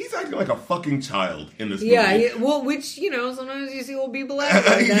later, he's acting like a fucking child in this movie. Yeah, well, which sometimes you see old people act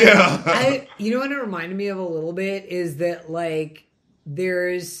like that. Yeah. You know what it reminded me of a little bit is that like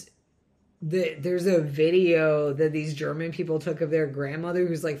there's a video that these German people took of their grandmother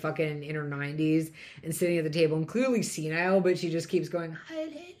who's like fucking in her 90s and sitting at the table and clearly senile, but she just keeps going,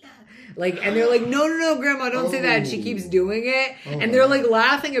 like, and they're like, no, grandma, don't say that. And she keeps doing it. And they're like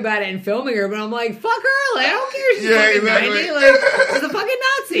laughing about it and filming her. But I'm like, fuck her. Like, I don't care. She's fucking 90. Like, she's a fucking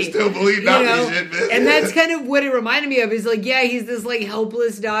Nazi. You still believe Nazi shit, man. And that's kind of what it reminded me of is like, yeah, he's this like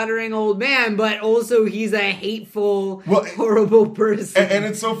helpless, doddering old man, but also he's a hateful, horrible person. And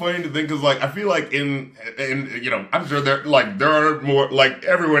it's so funny to think because like, I feel like in I'm sure there are more, like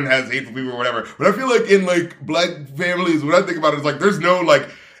everyone has hateful people or whatever. But I feel like in like black families, when I think about it, it's like, there's no like,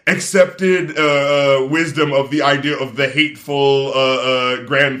 accepted wisdom of the idea of the hateful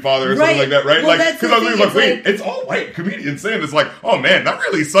grandfather or something like that, right? Well, like, because I was like, wait, it's all white comedians saying it's like, oh man, that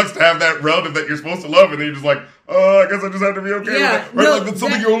really sucks to have that relative that you're supposed to love, and then you're just like, I guess I just have to be okay with that. Right? Like, that's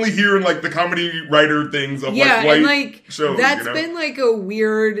something you only hear in like the comedy writer things of like white and, like, shows. That's been like a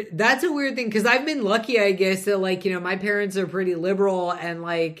weird thing because I've been lucky, I guess, that like, my parents are pretty liberal and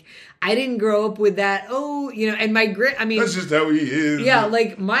like, I didn't grow up with that. And that's just how he is. Yeah,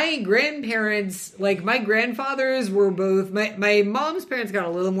 like my grandparents, like my grandfathers were both, my mom's parents got a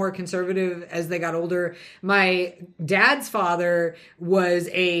little more conservative as they got older. My dad's father was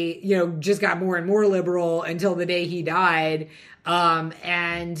just got more and more liberal until the day he died.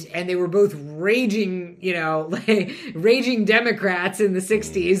 And they were both raging, like raging Democrats in the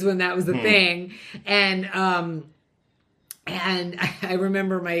 60s when that was the thing. And I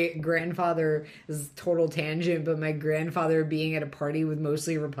remember my grandfather, this is a total tangent, but my grandfather being at a party with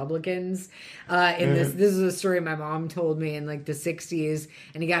mostly Republicans. This is a story my mom told me in like the 60s,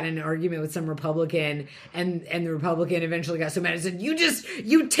 and he got in an argument with some Republican, and the Republican eventually got so mad and said,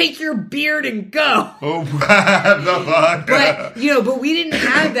 you take your beard and go. Oh, what the fuck? But we didn't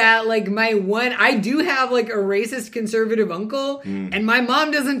have that. Like I do have like a racist conservative uncle, and my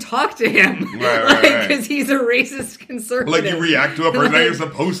mom doesn't talk to him. Right. Because he's a racist conservative. Like you react to a person that you're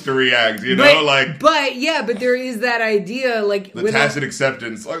supposed to react, But there is that idea, like the tacit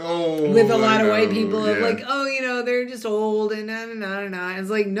acceptance, like with a lot of white people, of like, they're just old and nah. It's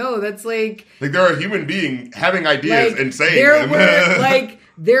like, no, that's like they're a human being having ideas and saying them.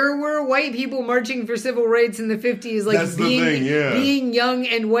 There were white people marching for civil rights in the 50s. Like, that's the thing, being young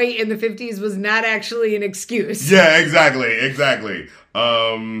and white in the 50s was not actually an excuse. Yeah, exactly.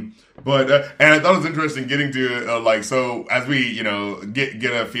 But and I thought it was interesting getting to so as we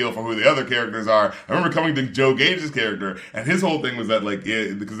get a feel for who the other characters are. I remember coming to Joe Gage's character, and his whole thing was that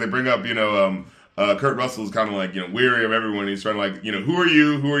because they bring up Kurt Russell's kind of like weary of everyone. He's trying to like who are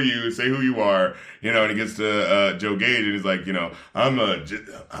you? Say who you are. And he gets to Joe Gage, and he's like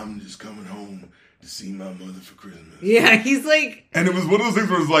I'm just coming home to see my mother for Christmas. Yeah, he's like, and it was one of those things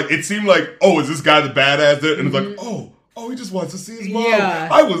where it was like it seemed like is this guy the badass? And it's like he just wants to see his mom. Yeah.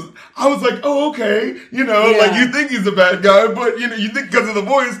 I was like, okay, like you think he's a bad guy, but you think because of the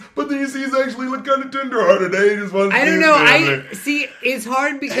voice, but then you see he's actually like kind of tenderhearted. He just wants to I don't know. See, it's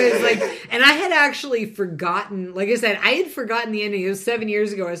hard because and I had actually forgotten. Like I said, I had forgotten the ending. It was 7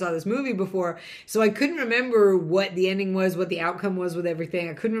 years ago I saw this movie before, so I couldn't remember what the ending was, what the outcome was with everything.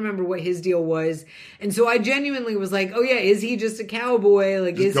 I couldn't remember what his deal was, and so I genuinely was like, oh yeah, is he just a cowboy?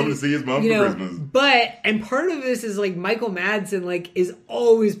 Like, just coming to see his mom for Christmas? And part of this is like Michael Madsen is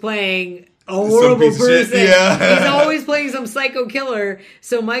always playing a horrible person. Yeah. He's always playing some psycho killer.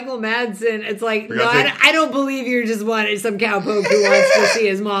 So Michael Madsen, it's like, I don't believe you're just some cowpoke who wants to see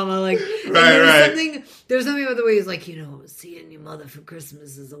his mama. Like, there's something about the way he's like, seeing your mother for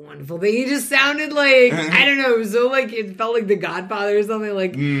Christmas is a wonderful thing. He just sounded like, I don't know, so it felt like The Godfather or something.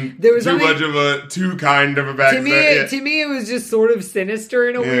 Like there was too kind of a bad to me, it was just sort of sinister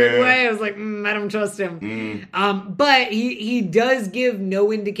in a weird way. I was like, I don't trust him. But he does give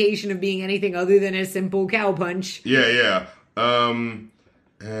no indication of being anything other than a simple cow punch. Yeah. So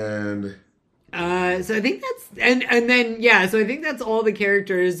I think that's so I think that's all the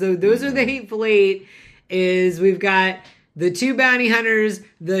characters. So those are the Hateful Eight. We've got the two bounty hunters,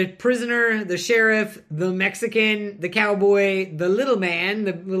 the prisoner, the sheriff, the Mexican, the cowboy, the little man,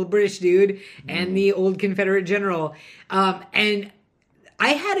 the little British dude, and the old Confederate general. And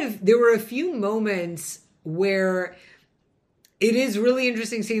there were a few moments where it is really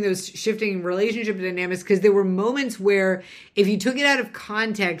interesting seeing those shifting relationship dynamics, because there were moments where if you took it out of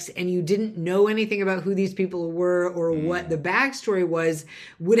context and you didn't know anything about who these people were or what the backstory was,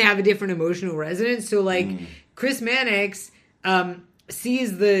 would have a different emotional resonance. So like Chris Mannix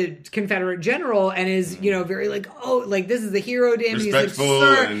sees the Confederate general and is, very like, oh, like this is the hero to him. He's like,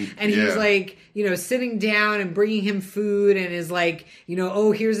 sir. And he's like, sitting down and bringing him food and is like,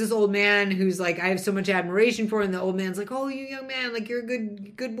 oh, here's this old man who's like, I have so much admiration for. And the old man's like, oh, you young man, like you're a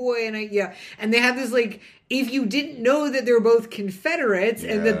good boy. And and they have this like, if you didn't know that they're both Confederates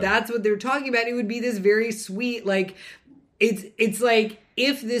and that's what they're talking about, it would be this very sweet, like, it's like,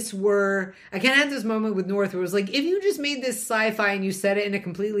 if this were, I kind of had this moment with North where it was like, if you just made this sci-fi and you set it in a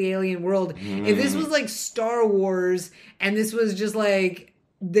completely alien world, if this was like Star Wars and this was just like,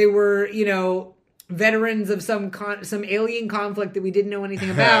 they were, veterans of some alien conflict that we didn't know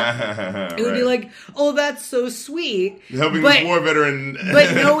anything about, it would be like, oh, that's so sweet. Helping this war veteran.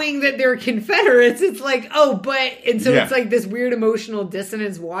 But knowing that they're Confederates, it's like, and so it's like this weird emotional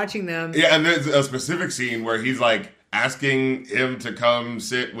dissonance watching them. Yeah, and there's a specific scene where he's like, asking him to come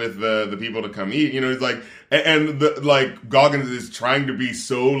sit with the people to come eat, he's like, and like Goggins is trying to be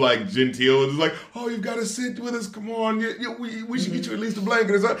so like genteel. It's like, oh, you've got to sit with us. Come on, we should get you at least a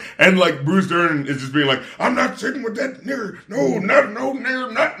blanket. And like Bruce Dern is just being like, I'm not sitting with that nigger. No.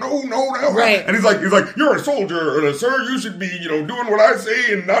 Right. And he's like, you're a soldier, and sir, you should be, doing what I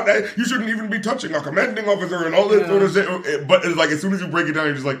say, and not that you shouldn't even be touching a commanding officer and all this sort of shit. But it's like as soon as you break it down,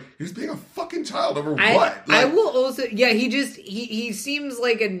 you're just like, you're just being a fucking child over what? Like, I will also, he seems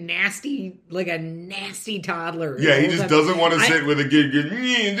like a nasty toddler. Yeah, he just doesn't want to sit with a kid.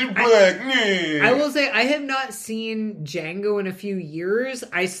 I will say I have not seen Django in a few years.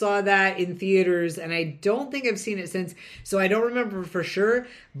 I saw that in theaters, and I don't think I've seen it since. So I don't remember for sure.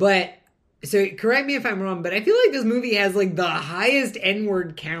 But so correct me if I'm wrong, but I feel like this movie has like the highest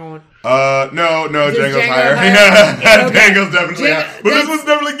N-word count. No, Django's higher. Yeah, okay. Django's definitely higher. But this one's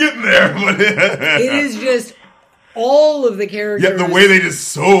definitely getting there. It is just all of the characters. Yeah, the way they just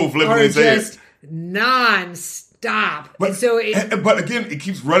so flippantly say it. Non-stop. But, but again, it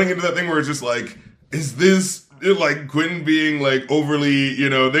keeps running into that thing where it's just like, is this like Quentin being like overly,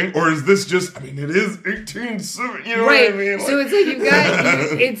 thing? Or is this just, it is 1870, you know what I mean? Like, so it's like you've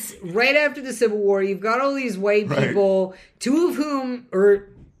got, it's right after the Civil War, you've got all these white people, two of whom are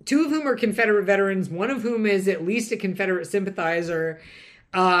Confederate veterans, one of whom is at least a Confederate sympathizer,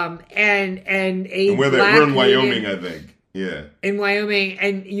 and we're in Wyoming, I think. Yeah. In Wyoming,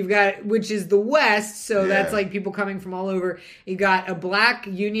 and you've got, which is the West, so that's like people coming from all over. You got a black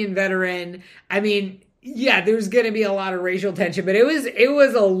Union veteran. There's going to be a lot of racial tension, but it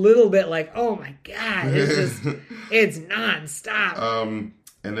was a little bit like, oh my God, it's just, it's nonstop.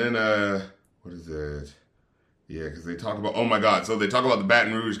 And then, what is it? Yeah, because they talk about, oh my God, so they talk about the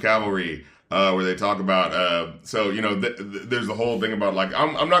Baton Rouge Cavalry, where they talk about, there's the whole thing about like,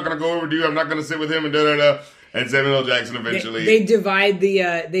 I'm not going to go over to you, I'm not going to sit with him, and da-da-da. And Samuel L. Jackson eventually they divide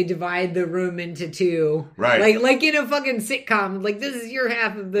the room into two, right? Like in a fucking sitcom. Like this is your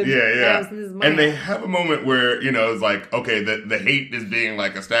half of the house, and this is my and half. They have a moment where it's like, okay, the hate is being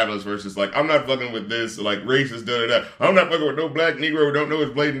like established versus like, I'm not fucking with this like racist da da da. I'm not fucking with no black Negro who don't know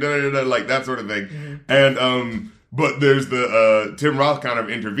his blade and da da da, like that sort of thing. Mm-hmm. And but there's the Tim Roth kind of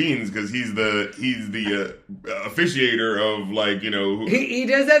intervenes because he's the officiator of like he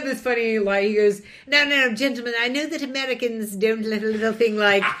does have this funny line. He goes, no, gentlemen, I know that Americans don't let a little thing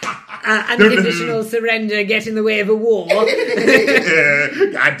like unconditional surrender get in the way of a war. God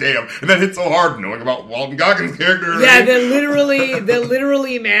damn, and that hit so hard knowing about Walton Goggins' character. Yeah, the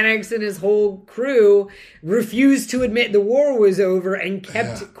literally Mannix and his whole crew refused to admit the war was over and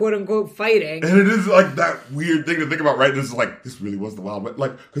kept quote unquote fighting. And it is like that weird thing to think about, right? This is like, this really was the Wild West.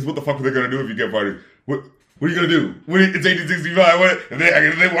 Like, because what the fuck were they going to do if you kept fighting? What are you going to do? It's 1865. And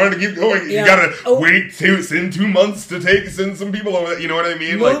they wanted to keep going. You got to wait send 2 months to send some people over there. You know what I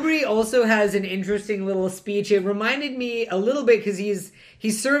mean? Mowbray also has an interesting little speech. It reminded me a little bit because he's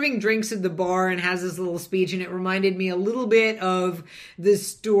serving drinks at the bar and has this little speech, and it reminded me a little bit of the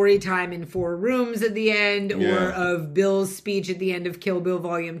story time in 4 Rooms at the end, or of Bill's speech at the end of Kill Bill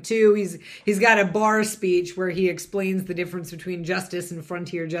Volume 2. He's got a bar speech where he explains the difference between justice and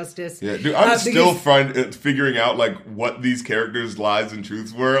frontier justice. Yeah, dude, I'm still figuring out like what these characters' lies and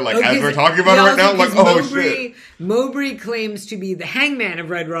truths were. Like as we're talking about it right now, like shit. Mowbray claims to be the hangman of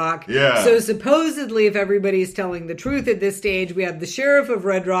Red Rock. Yeah. So supposedly, if everybody's telling the truth at this stage, we have the sheriff of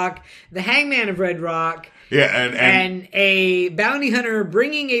Red Rock, the hangman of Red Rock, Yeah, and a bounty hunter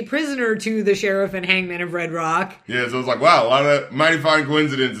bringing a prisoner to the sheriff and hangman of Red Rock. Yeah, so it's like, wow, a lot of mighty fine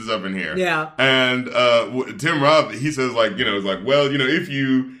coincidences up in here. Yeah. And Tim Roth, he says, like, you know, it's like, well, you know,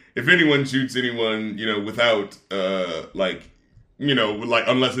 if anyone shoots anyone, you know, without, like, you know, like,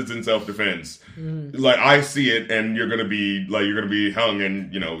 unless it's in self-defense, like, I see it, and you're gonna be hung,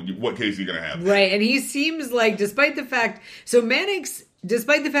 and, you know, what case are you gonna have? Right, and he seems like, despite the fact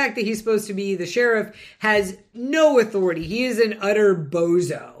that he's supposed to be the sheriff, has no authority. He is an utter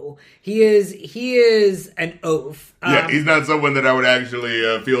bozo. He is an oaf. Yeah, he's not someone that I would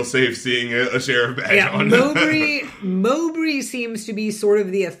actually feel safe seeing a sheriff badge on. Mowbray seems to be sort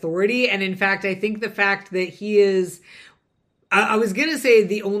of the authority, and in fact, I think the fact that he is... I was going to say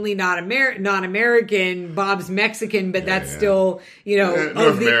the only non-American, Bob's Mexican, but that's still, you know,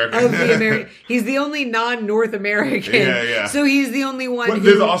 of the American. He's the only non-North American. Yeah. So he's the only one. Well,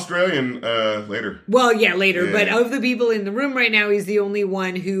 there's Australian later. Well, yeah, later. Yeah. But of the people in the room right now, he's the only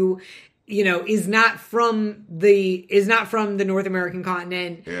one who, you know, is not from the North American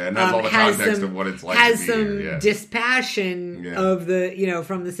continent. Yeah, and has all the context of what it's like. Has to be some here. Yeah. dispassion of the, you know,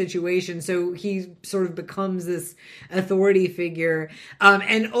 from the situation. So he sort of becomes this authority figure.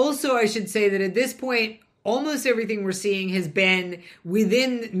 And also, I should say that at this point, almost everything we're seeing has been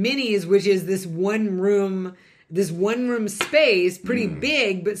within Minnie's, which is this one room space, pretty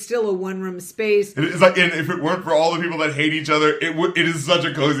big, but still a one room space. It's like, and if it weren't for all the people that hate each other, it is such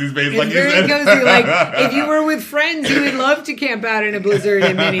a cozy space. It's like very you said. cozy. Like, if you were with friends, you would love to camp out in a blizzard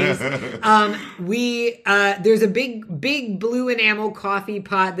at Minnie's. There's a big blue enamel coffee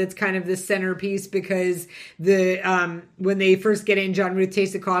pot that's kind of the centerpiece because when they first get in, John Ruth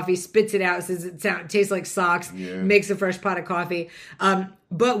tastes the coffee, spits it out, says it tastes like socks, makes a fresh pot of coffee.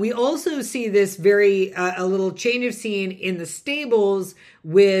 But we also see this a little change of scene in the stables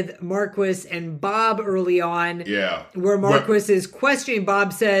with Marquis and Bob early on. Yeah. Where Marquis is questioning.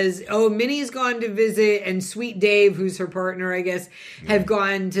 Bob says, oh, Minnie's gone to visit, and Sweet Dave, who's her partner, I guess, have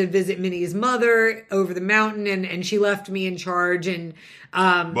gone to visit Minnie's mother over the mountain, and she left me in charge. And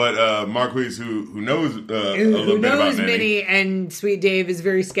but Marquis, who knows a little bit about Minnie, and Sweet Dave is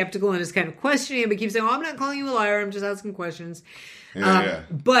very skeptical and is kind of questioning him, but keeps saying, oh, I'm not calling you a liar, I'm just asking questions.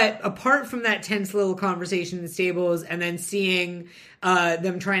 But apart from that tense little conversation in the stables and then seeing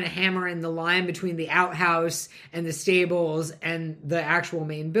them trying to hammer in the line between the outhouse and the stables and the actual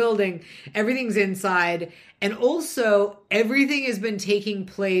main building, everything's inside. And also everything has been taking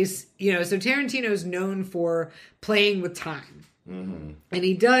place, you know, so Tarantino's known for playing with time. Mm-hmm. And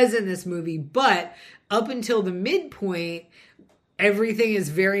he does in this movie, but up until the midpoint, everything is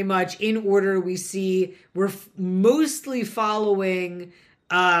very much in order. We're mostly following,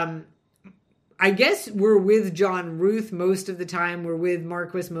 I guess we're with John Ruth most of the time. We're with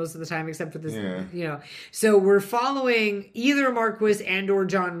Marquis most of the time, except for this, you know. So we're following either Marquis and or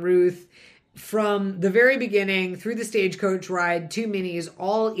John Ruth from the very beginning through the stagecoach ride to Minnie's,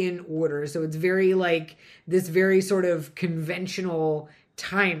 all in order. So it's very like this very sort of conventional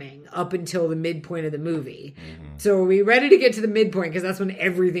timing up until the midpoint of the movie. Mm-hmm. So are we ready to get to the midpoint? Because that's when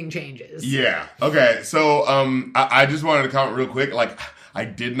everything changes. Yeah. Okay. So I just wanted to comment real quick. Like, I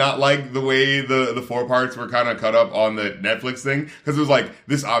did not like the way the 4 parts were kind of cut up on the Netflix thing. Because it was like,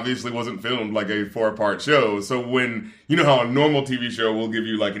 this obviously wasn't filmed like a 4-part show. So when, you know how a normal TV show will give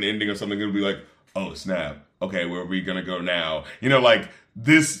you like an ending or something, it'll be like, oh, snap. Okay, where are we going to go now? You know, like,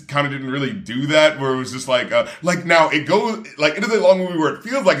 this kind of didn't really do that, where it was just like now it goes, like, it is a long movie where it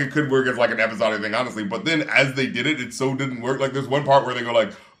feels like it could work as like an episodic thing, honestly, but then as they did it so didn't work. Like, there's one part where they go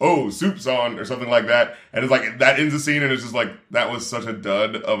like, oh, soup's on, or something like that, and it's like, that ends the scene, and it's just like, that was such a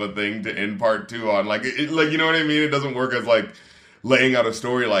dud of a thing to end part 2 on. Like, it like, you know what I mean? It doesn't work as like laying out a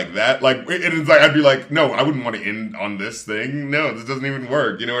story like that. Like, it's like, I'd be like, no, I wouldn't want to end on this thing. No, this doesn't even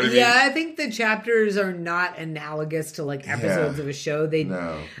work. You know what I mean? Yeah, I think the chapters are not analogous to like episodes of a show.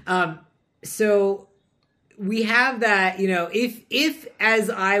 So we have that, you know, if as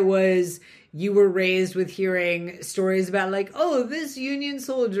you were raised with hearing stories about like, oh, this Union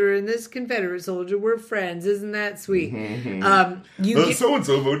soldier and this Confederate soldier were friends. Isn't that sweet? Mm-hmm.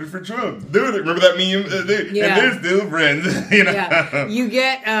 So-and-so voted for Trump. Remember that meme? And they're still friends. You know? Yeah.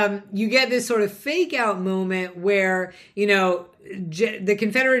 You get this sort of fake out moment where, you know, the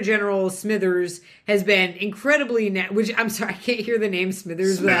Confederate General Smithers has been incredibly, which I'm sorry, I can't hear the name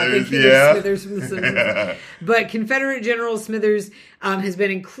Smithers without thinking of Smithers from The Simpsons. But Confederate General Smithers has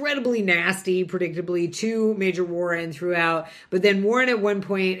been incredibly nasty, predictably, to Major Warren throughout. But then Warren at one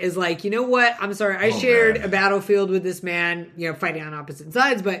point is like, you know what? I'm sorry, I shared a battlefield with this man, fighting on opposite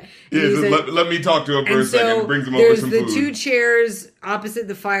sides, but... let me talk to him for a second. Brings him over some food. There's the two chairs opposite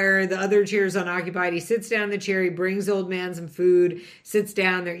the fire. The other chair's unoccupied. He sits down in the chair. He brings the old man some food, sits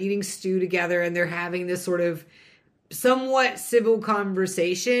down. They're eating stew together, and they're having this sort of somewhat civil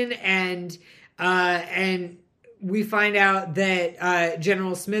conversation. And we find out that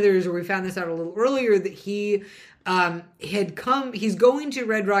General Smithers, or we found this out a little earlier, that he he's going to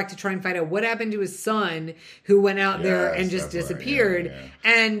Red Rock to try and find out what happened to his son, who went out there and just disappeared. Right,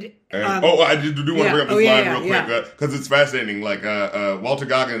 And I do want to bring up this line real quick, because it's fascinating. Like, Walter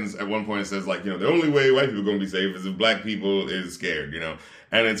Goggins at one point says, like, the only way white people are going to be safe is if black people is scared,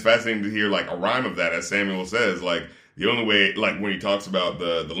 And it's fascinating to hear, like, a rhyme of that, as Samuel says, like, the only way, like, when he talks about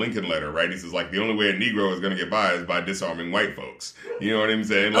the Lincoln letter, right? He says, like, the only way a Negro is going to get by is by disarming white folks. You know what I'm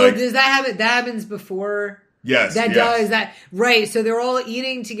saying? Like, does that happen? That happens before... Yes, does that, right? So they're all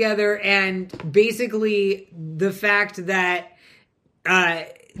eating together, and basically the fact that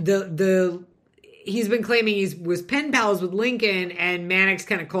he's been claiming he was pen pals with Lincoln, and Mannix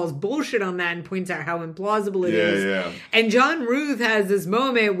kind of calls bullshit on that and points out how implausible it is. Yeah. And John Ruth has this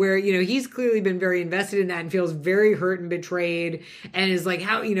moment where, he's clearly been very invested in that and feels very hurt and betrayed, and is like,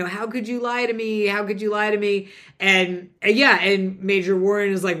 how could you lie to me? How could you lie to me? And Major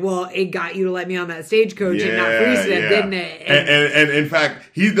Warren is like, well, it got you to let me on that stagecoach and not Freestep, didn't it? And in fact,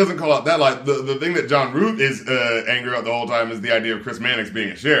 he doesn't call out that lie. The thing that John Ruth is angry about the whole time is the idea of Chris Mannix being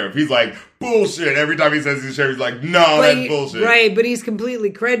a sheriff. He's like, bullshit. Every time he says he's a sheriff, he's like, no, that's bullshit. Right, but he's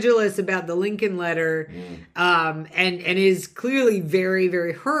completely credulous about the Lincoln letter, and is clearly very,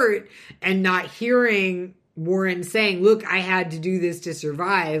 very hurt, and not hearing Warren saying, look, I had to do this to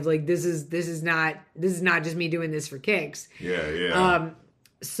survive. Like, this is not just me doing this for kicks.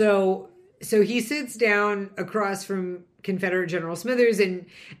 So he sits down across from Confederate General Smithers, and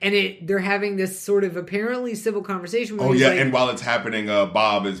they're having this sort of apparently civil conversation. And while it's happening,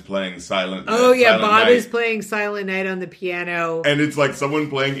 Bob is playing Silent Night. Bob is playing Silent Night on the piano, and it's like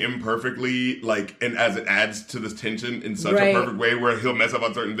someone playing imperfectly, like, and as it adds to this tension in such a perfect way, where he'll mess up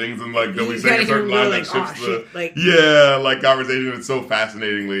on certain things, and like they'll be saying a certain line that shifts conversation. It's so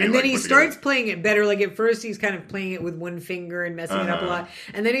fascinatingly, and then he starts playing it better. Like, at first he's kind of playing it with one finger and messing it up a lot,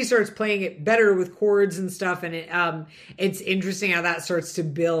 and then he starts playing it better with chords and stuff, and it's interesting how that starts to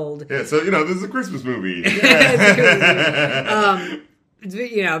build. Yeah, so this is a Christmas movie. It's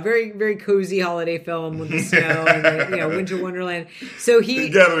very, very cozy holiday film with the snow and Winter Wonderland. So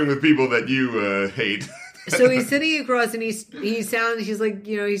gathering with people that you hate. So he's sitting across, and he's like,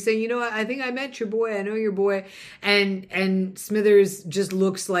 he's saying, I think I met your boy. I know your boy. And Smithers just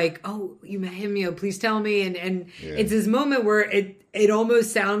looks like, oh, you met him, please tell me. And it's this moment where it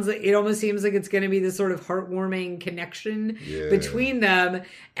almost seems like it's going to be this sort of heartwarming connection between them.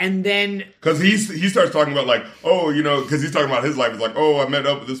 And then, because he starts talking about, like, because he's talking about his life. It's like, I met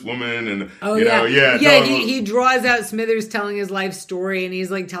up with this woman, and he draws out Smithers telling his life story, and he's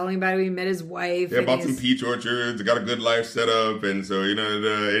like telling about how he met his wife. Yeah, bought some peach orchards, got a good life set up, and so that's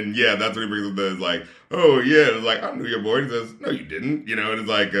what he brings up. It's like, it's like, I knew your boy. And he says, no, you didn't. And it's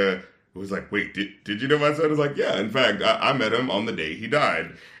like, it was like, wait, did you know my son? It's like, yeah, in fact, I met him on the day he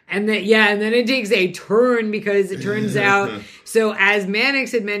died. And then it takes a turn, because it turns out, so as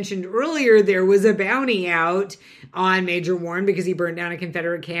Mannix had mentioned earlier, there was a bounty out on Major Warren because he burned down a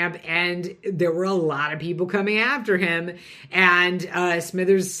Confederate camp, and there were a lot of people coming after him. And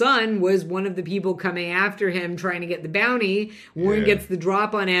Smithers' son was one of the people coming after him, trying to get the bounty. Warren gets the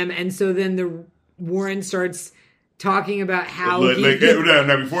drop on him, and so then Warren starts talking about how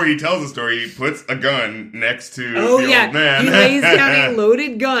now before he tells the story, he puts a gun next to the old man. He lays down a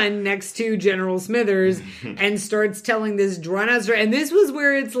loaded gun next to General Smithers and starts telling this drawn out story. And this was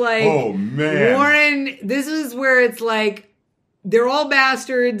where it's like, oh man, Warren. This is where it's like, they're all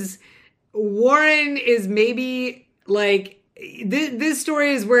bastards. Warren is maybe like, this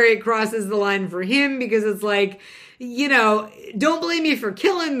story is where it crosses the line for him, because it's like, don't blame me for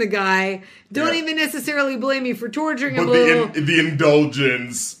killing the guy. Don't even necessarily blame me for torturing him. But the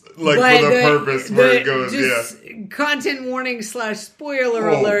indulgence, like, for the purpose where it goes, content warning / spoiler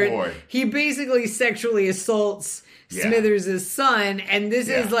alert. Boy. He basically sexually assaults Smithers' son, and this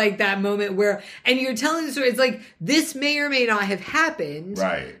is like that moment where, and you're telling the story, it's like, this may or may not have happened.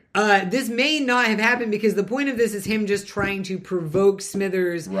 Right. This may not have happened because the point of this is him just trying to provoke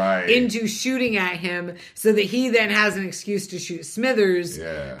Smithers into shooting at him so that he then has an excuse to shoot Smithers.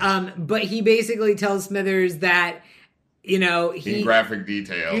 Yeah. But he basically tells Smithers that, you know, in graphic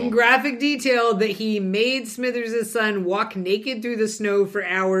detail that he made Smithers' son walk naked through the snow for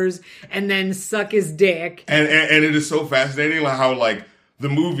hours and then suck his dick. And it is so fascinating how like the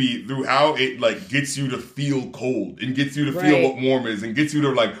movie, through how it like gets you to feel cold and gets you to feel what warm is and gets you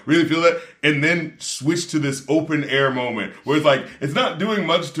to like really feel that, and then switch to this open air moment where it's like it's not doing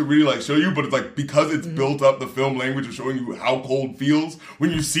much to really like show you, but it's like because it's built up the film language of showing you how cold feels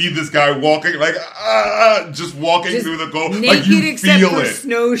when you see this guy walking like just walking through the cold, naked like you except feel for it.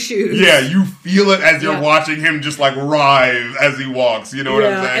 Snowshoes. Yeah, you feel it as you're watching him just like writhe as he walks. You know what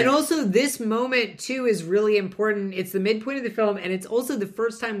I'm saying? And also this moment too is really important. It's the midpoint of the film, and it's also the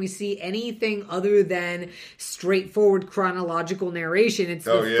first time we see anything other than straightforward chronological narration. It's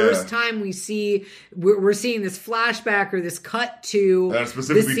the first time we're seeing this flashback or this cut to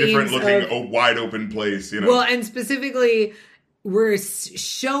specifically different looking a wide open place, you know. Well, and specifically we're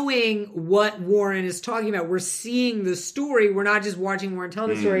showing what Warren is talking about. We're seeing the story. We're not just watching Warren tell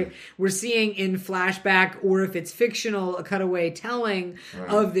the story. We're seeing in flashback, or if it's fictional, a cutaway telling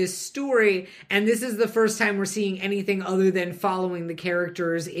of this story. And this is the first time we're seeing anything other than following the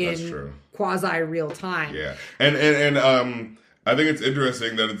characters in quasi real time. Yeah. And I think it's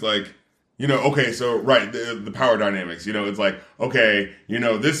interesting that it's like, you know, okay, so, the power dynamics, you know, it's like, okay, you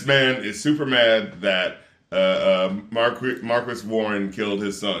know, this man is super mad that Marcus Warren killed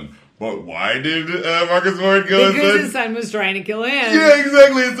his son. But why did Marcus Warren kill his son? Because his son was trying to kill him. Yeah,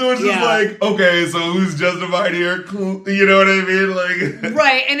 exactly. So it's just like, okay, so who's justified here? You know what I mean? Like,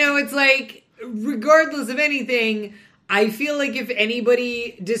 right. And now it's like, regardless of anything, I feel like if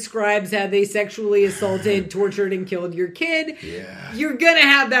anybody describes how they sexually assaulted, tortured, and killed your kid, you're going to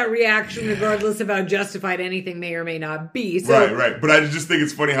have that reaction regardless of how justified anything may or may not be. So, right. But I just think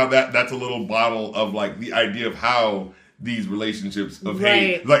it's funny how that's a little bottle of like the idea of how these relationships of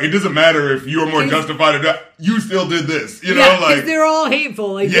hate, like it doesn't matter if you're more justified or not, you still did this, you know, like they're all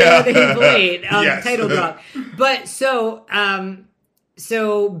hateful, like they're the hateful hate, title drop. But so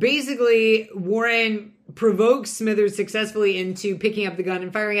basically Warren provokes Smithers successfully into picking up the gun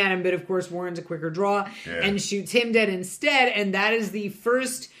and firing at him, but of course Warren's a quicker draw and shoots him dead instead, and that is the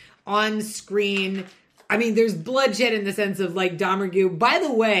first on-screen, I mean, there's bloodshed in the sense of like Dahmer. By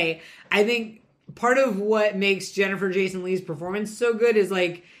the way, I think part of what makes Jennifer Jason Leigh's performance so good is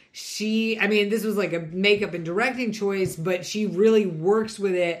like this was like a makeup and directing choice, but she really works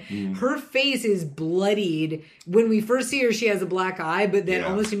with it. Her face is bloodied. When we first see her, she has a black eye, but then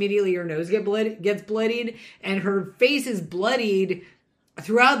almost immediately her nose gets bloodied, and her face is bloodied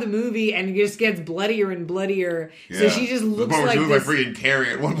throughout the movie, and it just gets bloodier and bloodier. So she just looks like she looks like freaking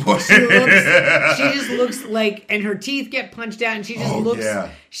Carrie at one point. She just looks like, and her teeth get punched out, and she just looks.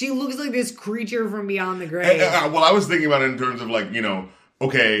 She looks like this creature from beyond the grave. Well, I was thinking about it in terms of like, you know,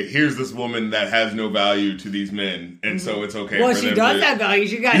 okay, here's this woman that has no value to these men, and so it's okay. Well, for she them does to, have value.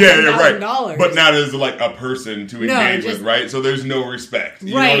 She got $10,000, but not as like a person to engage with, right? So there's no respect.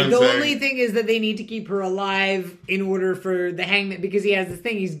 You know what I'm the saying? only thing is that they need to keep her alive in order for the hangman, because he has this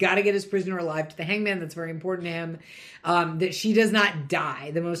thing. He's got to get his prisoner alive to the hangman. That's very important to him. That she does not die.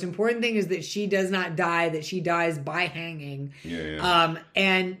 The most important thing is that she does not die. That she dies by hanging.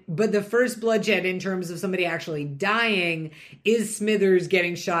 But the first bloodshed in terms of somebody actually dying is Smithers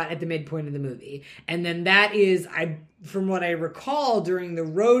getting shot at the midpoint of the movie, and then that is from what I recall during the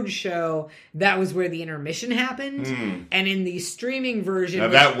road show, that was where the intermission happened. And in the streaming version, now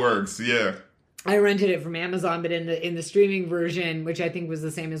that works. Yeah. I rented it from Amazon, but in the streaming version, which I think was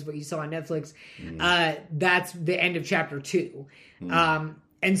the same as what you saw on Netflix, that's the end of chapter 2.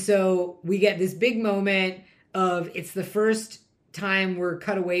 And so we get this big moment of, it's the first time we're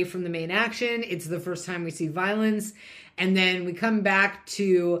cut away from the main action. It's the first time we see violence. And then we come back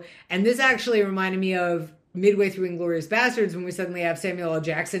to, and this actually reminded me of midway through Inglourious Bastards when we suddenly have Samuel L.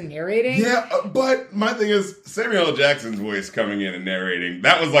 Jackson narrating. Yeah, but my thing is, Samuel L. Jackson's voice coming in and narrating,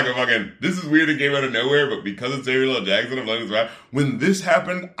 that was like a fucking, this is weird, it came out of nowhere, but because it's Samuel L. Jackson, I'm letting this ride. When this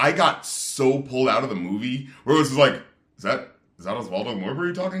happened, I got so pulled out of the movie, where it was just like, is that Osvaldo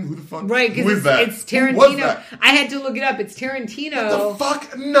Morberi talking? Who the fuck? Right, because it's Tarantino. I had to look it up. It's Tarantino. What the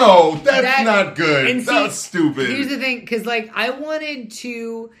fuck? No, that's not good. That's stupid. Here's the thing, because like I wanted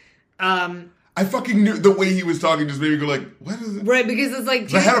to. I fucking knew the way he was talking just made me go like, what is it? Right, because it's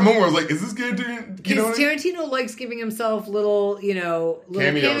like... I had a moment where I was like, is this good? Because Tarantino likes giving himself little cameos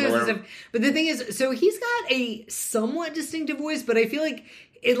and stuff. But the thing is, so he's got a somewhat distinctive voice, but I feel like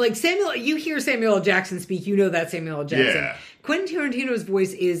you hear Samuel L. Jackson speak, you know that's Samuel L. Jackson. Yeah. Quentin Tarantino's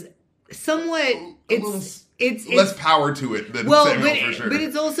voice is somewhat... It's less power to it than Samuel, for sure. But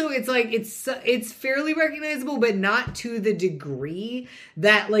it's also it's fairly recognizable, but not to the degree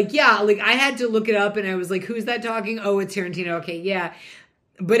that I had to look it up and I was like, who's that talking? Oh, it's Tarantino. Okay, yeah.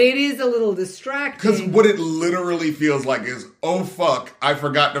 But it is a little distracting. Because what it literally feels like is, oh fuck, I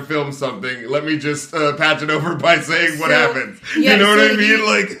forgot to film something. Let me just patch it over by saying what happens. Yeah, you know what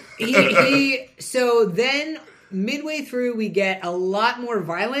I mean? So then... midway through, we get a lot more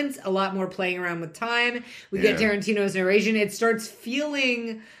violence, a lot more playing around with time. We get Tarantino's narration. It starts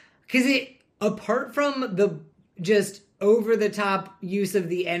feeling... because apart from the just over-the-top use of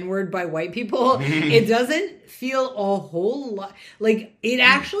the N-word by white people, it doesn't feel a whole lot... like, it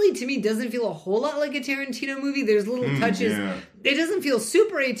actually, to me, doesn't feel a whole lot like a Tarantino movie. There's little touches... Yeah. It doesn't feel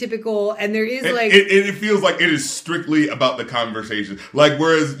super atypical, and there is it feels like it is strictly about the conversation. Like,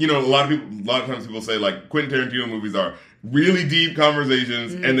 whereas, a lot of times people say, like, Quentin Tarantino movies are really deep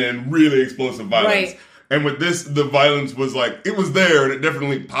conversations and then really explosive violence. Right. And with this, the violence was like, it was there, and it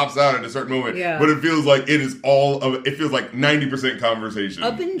definitely pops out at a certain moment. Yeah. But it feels like it feels like 90% conversation.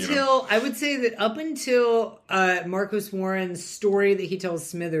 I would say that up until Marcus Warren's story that he tells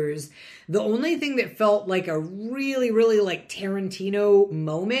Smithers, the only thing that felt like a really, really like Tarantino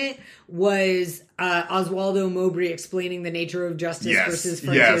moment was Oswaldo Mowbray explaining the nature of justice versus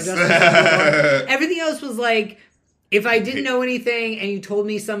frontier justice. Everything else was like, if I didn't know anything and you told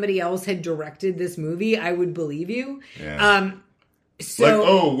me somebody else had directed this movie, I would believe you. Yeah.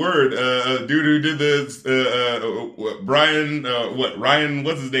 Word. Dude who did this, Brian, Ryan,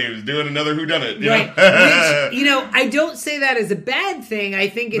 what's his name, is doing another whodunit. Right. Which, I don't say that as a bad thing. I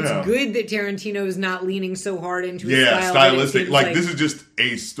think it's good that Tarantino is not leaning so hard into his style. Stylistic. Like, this is just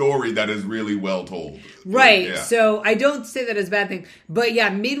a story that is really well told. Right. Yeah. So I don't say that as a bad thing. But yeah,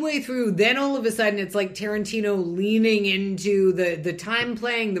 midway through, then all of a sudden it's like Tarantino leaning into the time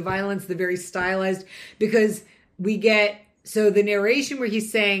playing, the violence, the very stylized, because we get... so the narration where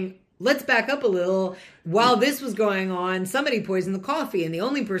he's saying, let's back up a little. While this was going on, somebody poisoned the coffee, and the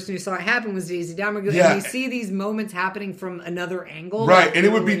only person who saw it happen was Daisy Domergue. Yeah. And we see these moments happening from another angle. Right, and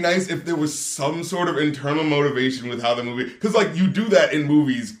it would be nice if there was some sort of internal motivation with how the movie... because, like, you do that in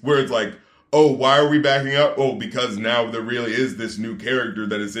movies where it's like, oh, why are we backing up? Oh, because now there really is this new character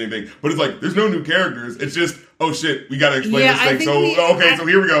that is saying things. But it's like, there's no new characers. It's just... oh shit, we gotta explain this thing. So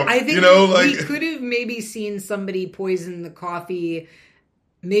here we go. I think we could have maybe seen somebody poison the coffee.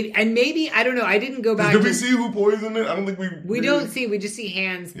 Maybe I don't know. I didn't go back. Did we see who poisoned it? I don't think we don't see. We just see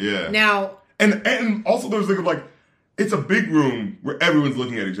hands. Yeah. Now and also there's like it's a big room where everyone's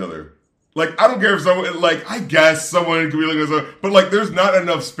looking at each other. Like, I don't care if someone, like, I guess someone could be looking at someone, but like, there's not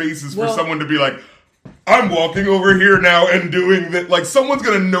enough spaces for someone to be like, I'm walking over here now and doing that. Like, someone's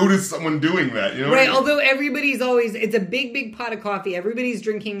going to notice someone doing that, you know? Right, although everybody's always... it's a big, big pot of coffee. Everybody's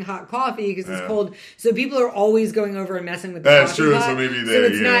drinking hot coffee because it's cold. So people are always going over and messing with the coffee pot. That's true, so maybe they... so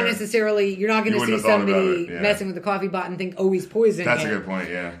it's not necessarily... you're not going to see somebody messing with the coffee pot and think, oh, he's poisoning That's a good point,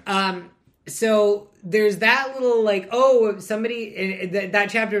 yeah. So there's that little, like, oh, somebody... that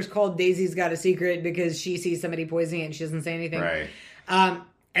chapter is called Daisy's Got a Secret because she sees somebody poisoning it and she doesn't say anything. Right.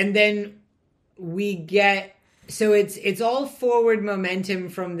 And then... we get, so it's all forward momentum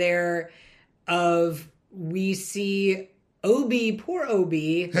from there of, we see Obi, poor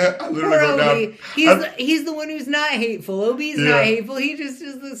Obi. Poor Obi. He's the one who's not hateful. Obi's not hateful. He just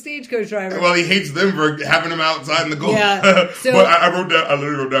is the stagecoach driver. Well, he hates them for having him outside in the cold. Yeah. So, but I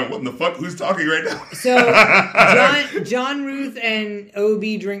literally wrote down, what in the fuck? Who's talking right now? So John Ruth and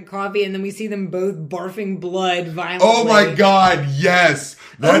Obi drink coffee, and then we see them both barfing blood violently. Oh my god, yes.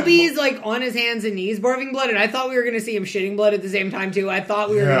 Obi's like on his hands and knees barfing blood, and I thought we were going to see him shitting blood at the same time too. I thought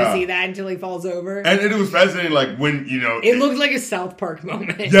we were going to see that until he falls over. And it was fascinating, like when, it looked like a South Park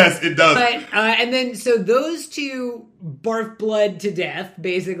moment. Yes, it does. But and then so those two barf blood to death,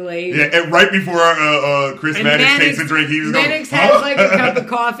 basically. Yeah, and right before Chris Mannix takes a drink, he's Mannix has like a cup of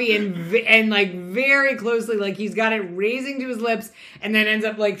coffee and like very closely, like he's got it raising to his lips, and then ends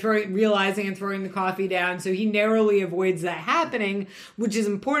up like realizing and throwing the coffee down. So he narrowly avoids that happening, which is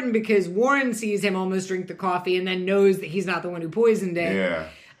important because Warren sees him almost drink the coffee and then knows that he's not the one who poisoned it. Yeah.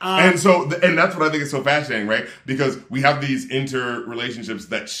 And that's what I think is so fascinating, right? Because we have these interrelationships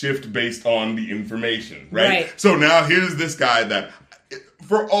that shift based on the information, right? So now here's this guy that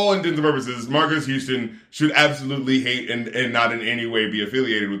for all intents and purposes, Marcus Houston should absolutely hate and not in any way be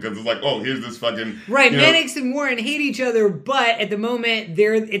affiliated with, because it's like, oh, here's this fucking... Right, Mannix and Warren hate each other, but at the moment,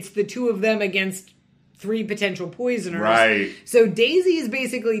 it's the two of them against 3 potential poisoners. Right. So Daisy is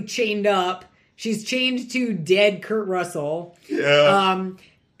basically chained up. She's chained to dead Kurt Russell. Yeah.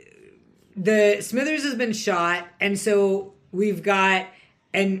 The Smithers has been shot, and so we've got...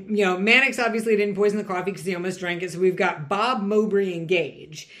 And, Mannix obviously didn't poison the coffee because he almost drank it. So we've got Bob, Mowbray, and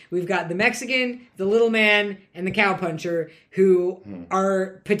Gage. We've got the Mexican, the little man, and the cowpuncher who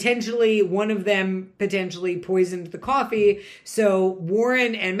are potentially, one of them potentially poisoned the coffee. So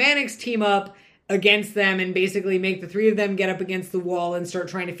Warren and Mannix team up against them and basically make the 3 of them get up against the wall and start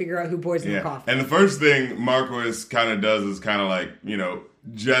trying to figure out who poisoned the coffee. And the first thing Marquis kind of does is kind of like,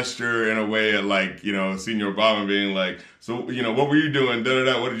 gesture in a way at like, Senor Obama being like, so, what were you doing?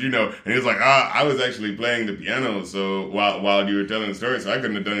 Da-da-da, what did you know? And he was like, I was actually playing the piano, so while you were telling the story, so I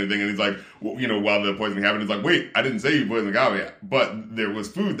couldn't have done anything. And he's like, while the poisoning happened, he's like, wait, I didn't say you poisoned the coffee, but there was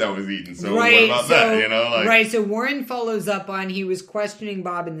food that was eaten, so what about that, Right, so Warren follows up on, he was questioning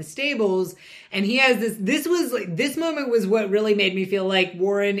Bob in the stables, and he has this moment was what really made me feel like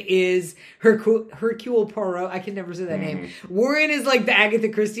Warren is Hercule Poirot, I can never say that name. Warren is like the Agatha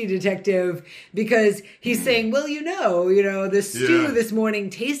Christie detective, because he's saying, well, the stew this morning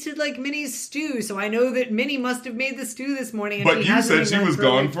tasted like Minnie's stew, so I know that Minnie must have made the stew this morning. And but you said she was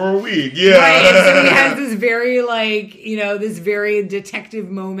gone for a week. Yeah. Right, and so he has this very, this very detective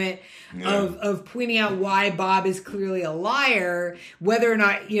moment of pointing out why Bob is clearly a liar, whether or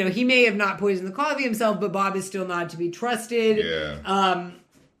not, he may have not poisoned the coffee himself, but Bob is still not to be trusted. Yeah.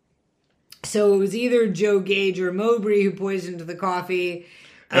 So it was either Joe Gage or Mowbray who poisoned the coffee.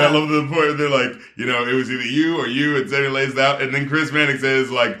 And I love the point where they're like, it was either you or you, and Sarah lays it out, and then Chris Mannix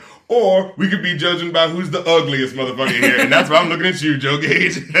says, like, or we could be judging by who's the ugliest motherfucker here, and that's why I'm looking at you, Joe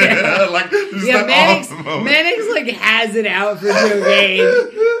Gage. Mannix has it out for Joe Gage.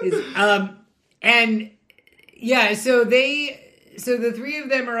 So the 3 of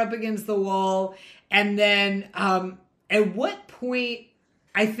them are up against the wall, and then at what point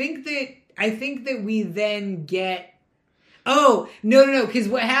I think that we then get... Oh, no, because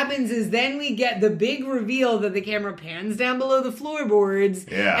what happens is then we get the big reveal that the camera pans down below the floorboards,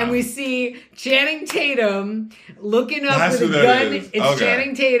 and we see Channing Tatum looking up with a gun. It's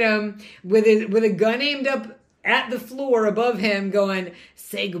Channing Tatum with a gun aimed up at the floor above him going,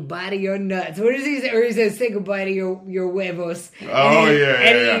 say goodbye to your nuts. What does he say? Or he says, say goodbye to your huevos.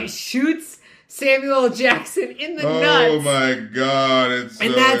 And he shoots Samuel L. Jackson in the nuts. Oh my God, it's so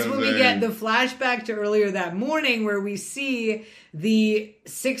And that's insane. when we get the flashback to earlier that morning where we see the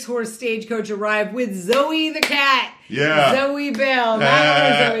 6-horse stagecoach arrive with Zoe the cat. Yeah. Zoe Bell. Not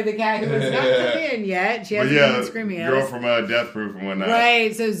only Zoe the cat, who has not come in yet. She hasn't been screaming at girl us. from Death Proof and whatnot.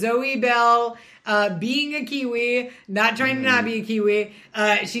 Right, so Zoe Bell, being a Kiwi, not trying to not be a Kiwi,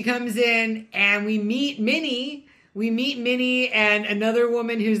 she comes in and we meet Minnie. We meet Minnie and another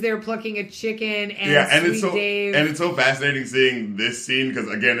woman who's there plucking a chicken, and Dave. And it's so fascinating seeing this scene because,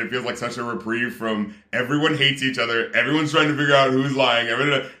 again, it feels like such a reprieve from everyone hates each other, everyone's trying to figure out who's lying,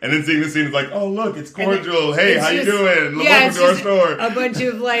 and then seeing this scene is like, oh look, it's cordial. Hey, how you doing? Welcome to our store. A bunch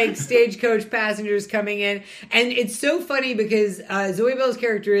of stagecoach passengers coming in, and it's so funny because Zoe Bell's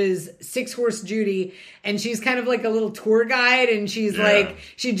character is 6-horse Judy. And she's kind of like a little tour guide, and she's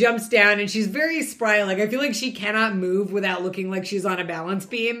she jumps down, and she's very spry. I feel like she cannot move without looking like she's on a balance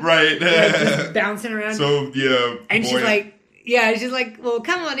beam. Right. Just bouncing around. So, yeah. And she's like, well,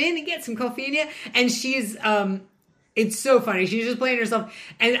 come on in and get some coffee in you. And she's, it's so funny. She's just playing herself.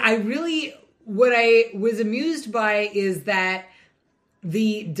 And what I was amused by is that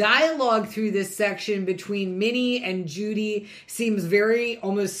the dialogue through this section between Minnie and Judy seems very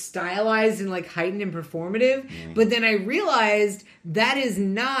almost stylized and heightened and performative. But then I realized that is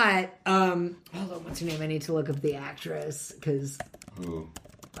not, hold on, what's her name? I need to look up the actress because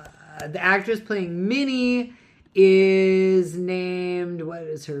the actress playing Minnie is named, what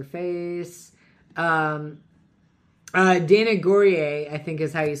is her face? Dana Gourier, I think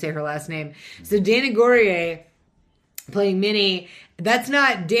is how you say her last name. So Dana Gourier playing Minnie, that's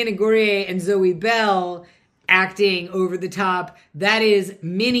not Dana Gourier and Zoe Bell acting over the top. That is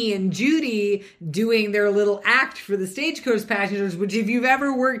Minnie and Judy doing their little act for the stagecoach passengers, which if you've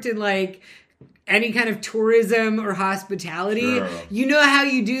ever worked in any kind of tourism or hospitality, you know how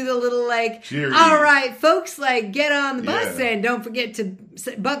you do the little all right, folks, get on the bus and don't forget to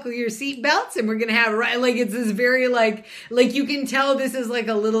buckle your seat belts, and we're gonna have it's this very you can tell this is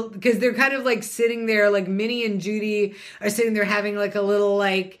a little, because they're kind of sitting there, Minnie and Judy are sitting there having a little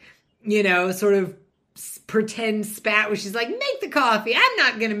sort of pretend spat where she's like, make the coffee. I'm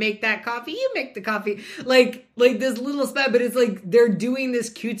not going to make that coffee. You make the coffee. Like this little spat, but it's like they're doing this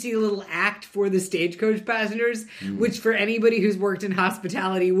cutesy little act for the Stagecoach passengers, which for anybody who's worked in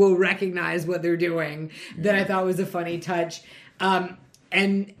hospitality will recognize what they're doing. That I thought was a funny touch.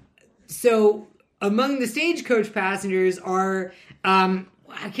 And so among the Stagecoach passengers are, I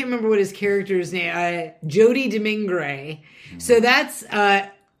can't remember what his character's name, Jody Demingray. So that's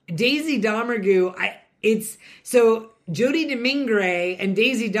Daisy Domergue. So Jody Demingray and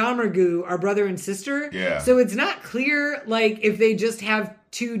Daisy Domergue are brother and sister. Yeah. So it's not clear, like, if they just have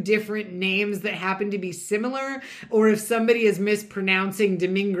two different names that happen to be similar, or if somebody is mispronouncing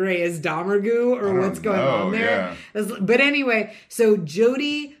Demingray as Domergue, or what's going on there. Yeah. But anyway, so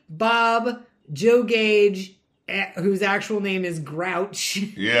Jody, Bob, Joe Gage, whose actual name is Grouch.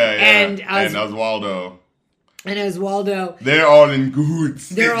 Yeah. And Oswaldo. And Oswaldo. They're all in cahoots.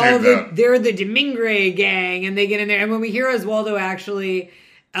 They're the Demingray gang, and they get in there. And when we hear Oswaldo, actually,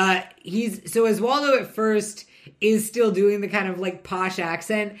 Oswaldo at first is still doing the kind of like posh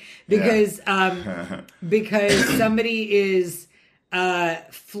accent because because somebody is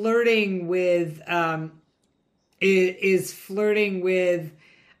flirting with it's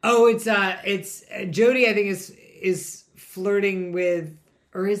Jody, I think is flirting with.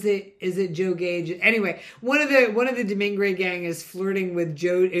 Or is it Joe Gage? Anyway, one of the Demingray gang is flirting with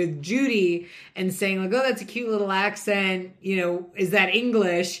Judy and saying like, "Oh, that's a cute little accent. You know, is that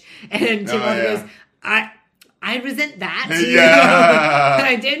English?" And Timothy goes, "I resent that. Yeah,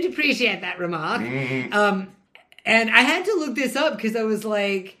 I don't appreciate that remark." Mm-hmm. And I had to look this up because I was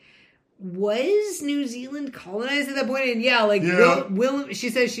like, was New Zealand colonized at that point? And she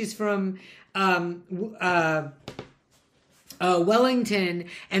says she's from Wellington,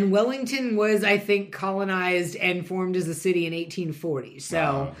 and Wellington was, I think, colonized and formed as a city in 1840.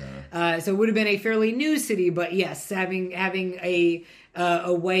 So, so it would have been a fairly new city, but yes, having a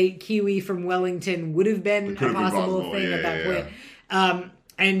white Kiwi from Wellington would have been a possible thing at that point.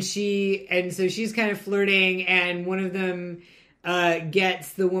 And so she's kind of flirting, and one of them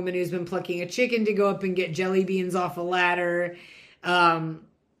gets the woman who's been plucking a chicken to go up and get jelly beans off a ladder.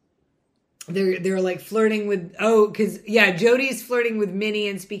 They're like flirting with Jody's flirting with Minnie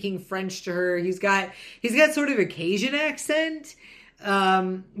and speaking French to her. He's got sort of a Cajun accent,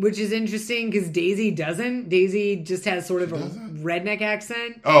 which is interesting because Daisy doesn't. Daisy just has sort of a redneck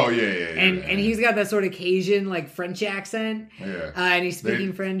accent. Oh yeah. And he's got that sort of Cajun like French accent. Yeah. And he's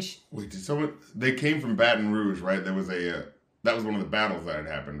speaking French. Wait, they came from Baton Rouge, right? There was that was one of the battles that had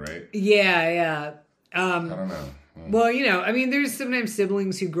happened, right? Yeah. I don't know. Well, I mean, there's sometimes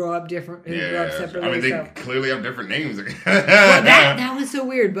siblings who grow up different, grow up separately. I mean, they clearly have different names. Well, that was so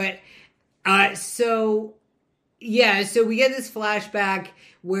weird, but so we get this flashback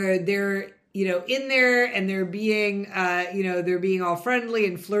where they're in there and they're being all friendly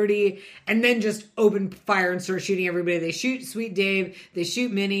and flirty, and then just open fire and start shooting everybody. They shoot Sweet Dave, they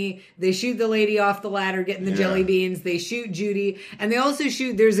shoot Minnie, they shoot the lady off the ladder getting the jelly beans, they shoot Judy, and they also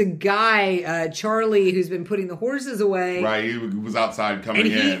shoot, there's a guy, Charlie, who's been putting the horses away. Right, he was outside coming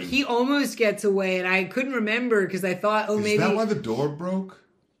in. And he almost gets away, and I couldn't remember because I thought, maybe... Is that why the door broke?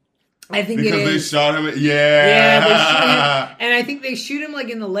 I think because they shot him. Yeah, they shoot him, and I think they shoot him like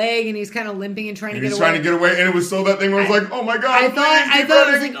in the leg, and he's kind of limping and trying to get away. He's trying to get away, and it was so that thing where I was like, "Oh my god!" I thought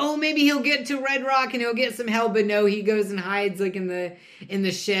it was like, maybe he'll get to Red Rock and he'll get some help, but no, he goes and hides like in the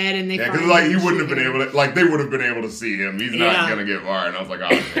shed, and they because like he wouldn't have been able to, like they would have been able to see him. He's not gonna get far, and I was like, "Oh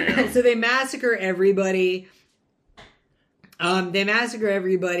damn!" So they massacre everybody. They massacre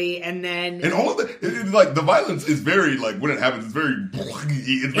everybody, and all of the violence is very when it happens, it's very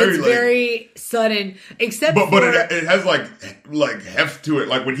very sudden. Except, but it has like heft to it.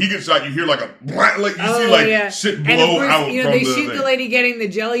 Like when he gets shot, you hear like shit blow out. They shoot the lady getting the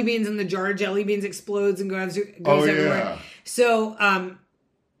jelly beans, and the jar of jelly beans explodes and goes everywhere. Yeah. So,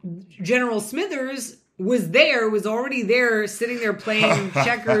 General Smithers was already there, sitting there playing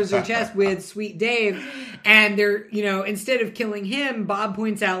checkers or chess with Sweet Dave, and they're, instead of killing him, Bob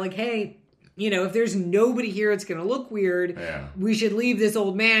points out, like, hey, if there's nobody here, it's going to look weird. Yeah. We should leave this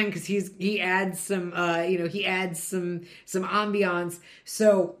old man because he adds some ambiance.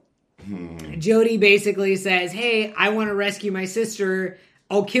 So Jody basically says, hey, I want to rescue my sister.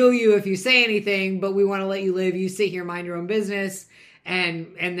 I'll kill you if you say anything, but we want to let you live. You sit here, mind your own business.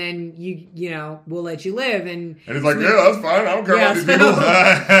 And then we'll let you live. And he's like, that's fine. I don't care about these people.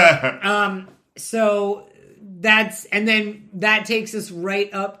 So then that takes us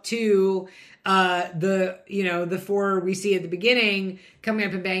right up to the four we see at the beginning coming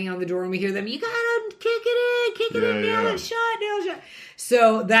up and banging on the door, and we hear them, you gotta kick it in, nail it shot.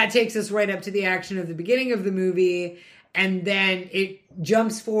 So that takes us right up to the action of the beginning of the movie, and then it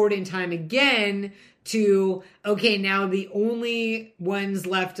jumps forward in time again to, okay, now the only ones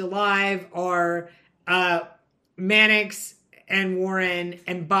left alive are Mannix and Warren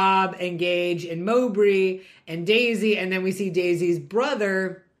and Bob and Gage and Mowbray and Daisy, and then we see Daisy's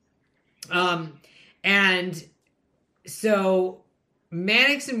brother. And so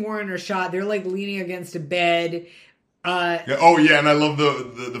Mannix and Warren are shot. They're like leaning against a bed. And I love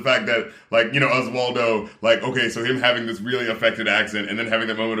the fact that, like, Oswaldo, like, okay, so him having this really affected accent and then having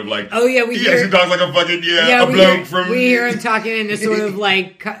that moment of like, we he talks like a fucking we hear him talking in a sort of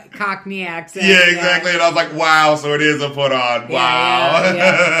like Cockney accent. Yeah, exactly. And I was like, wow, so it is a put on. Wow.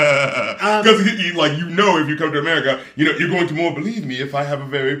 Because if you come to America, you're going to more believe me if I have a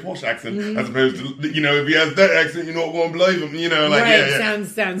very posh accent as opposed to, if he has that accent, you're not going to believe him.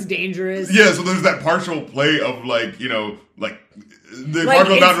 Sounds dangerous. Yeah, so there's that partial play of like, the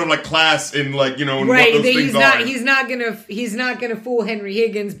partial doctrine of like class and like, and what those things are. He's not gonna fool Henry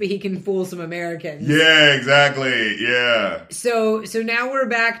Higgins, but he can fool some Americans. Yeah, exactly. Yeah. So now we're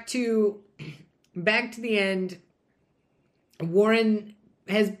back to the end.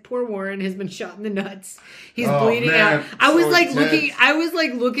 Poor Warren has been shot in the nuts. He's bleeding out. I was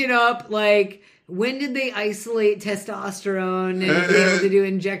looking up like, when did they isolate testosterone and be able to do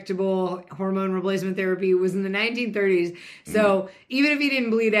injectable hormone replacement therapy? It was in the 1930s. So even if he didn't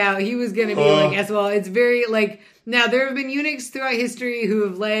bleed out, he was going to be like, as well. It's very like, now there have been eunuchs throughout history who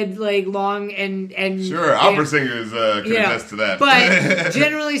have led like long and sure, opera singers can attest to that. But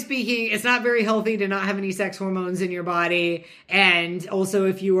generally speaking, it's not very healthy to not have any sex hormones in your body. And also,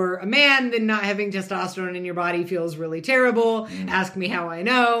 if you are a man, then not having testosterone in your body feels really terrible. Ask me how I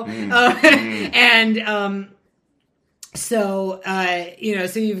know. So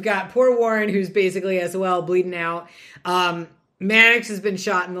you've got poor Warren, who's basically as well bleeding out. Mannix has been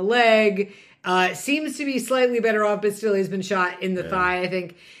shot in the leg. Seems to be slightly better off, but still he's been shot in the thigh, I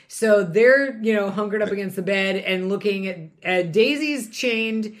think. So they're, hunkered up against the bed and looking at Daisy's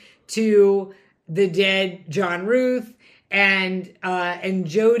chained to the dead John Ruth, and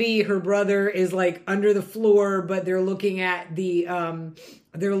Jody, her brother, is like under the floor, but they're looking at the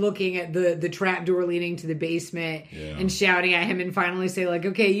trap door leading to the basement and shouting at him, and finally say like,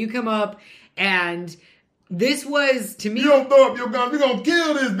 okay, you come up. And this was, to me... You don't throw up your gun, we're going to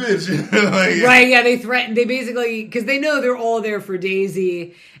kill this bitch. Right, yeah, they basically... Because they know they're all there for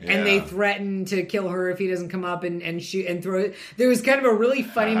Daisy, and they threaten to kill her if he doesn't come up and shoot and throw it. There was kind of a really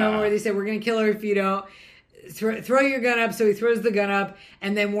funny moment where they said, we're going to kill her if you don't. Throw your gun up. So he throws the gun up,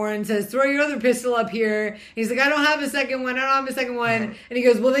 and then Warren says, throw your other pistol up here. He's like, I don't have a second one. And he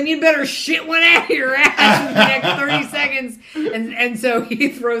goes, well, then you better shit one out of your ass in the next 30 seconds. And so he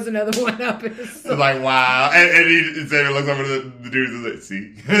throws another one up. It's like, wow. And he looks over to the dude and is like,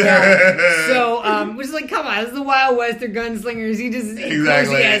 see? Yeah. So, which is like, come on, this is the Wild West. They're gunslingers.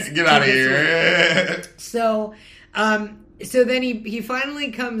 Exactly. Get out of here. So then he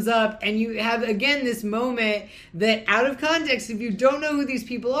finally comes up, and you have, again, this moment that, out of context, if you don't know who these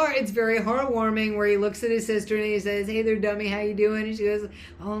people are, it's very heartwarming, where he looks at his sister and he says, hey there, dummy, how you doing? And she goes,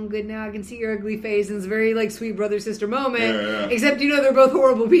 oh, I'm good now, I can see your ugly face. And it's a very, like, sweet brother-sister moment, except, they're both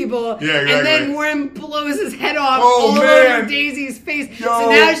horrible people. Yeah, exactly. And then Warren blows his head off over Daisy's face. Yo. So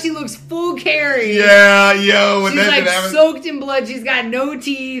now she looks full Carrie. Yeah, yo. She's, like, soaked in blood. She's got no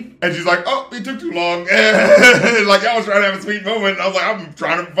teeth. And she's like, oh, it took too long. Like, I was trying to have a sweet moment. I was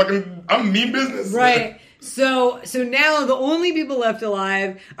like, I'm mean business. Right. So now the only people left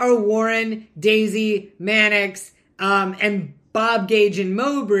alive are Warren, Daisy, Mannix, and Bob, Gage, and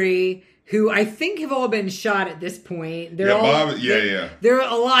Mowbray, who I think have all been shot at this point. They're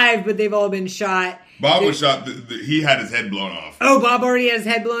alive, but they've all been shot. Bob was shot. He had his head blown off. Oh, Bob already has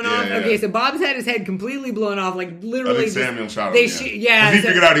his head blown off? Yeah. Okay, so Bob's had his head completely blown off, like literally. I think Samuel shot him. He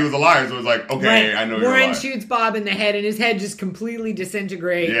figured out he was alive, so it was like, okay, I know you're alive. Warren shoots Bob in the head, and his head just completely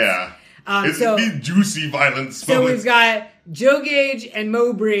disintegrates. Yeah. It's juicy violence. So we've got Joe Gage and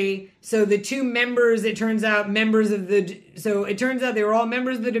Mowbray. So the two members, it turns out they were all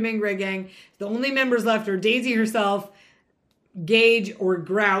members of the Domingue gang. The only members left are Daisy herself, Gage or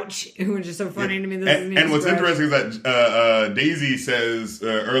Grouch, which is so funny to me. And what's interesting is that Daisy says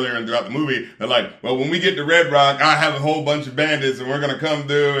earlier and throughout the movie that like, well, when we get to Red Rock, I have a whole bunch of bandits and we're gonna come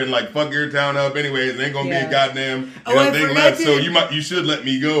through and like fuck your town up anyways. There ain't gonna be a goddamn thing left. So you should let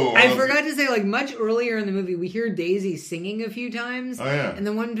me go. I forgot to say, like much earlier in the movie, we hear Daisy singing a few times. Oh yeah. And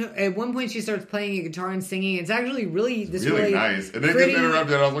then at one point she starts playing a guitar and singing. It's actually really nice. And then gets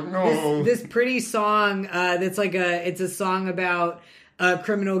interrupted. I was like, no. This pretty song that's like it's a song about a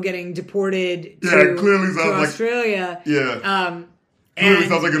criminal getting deported to Australia. Clearly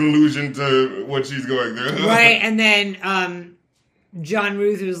sounds like an allusion to what she's going through. Right, and then John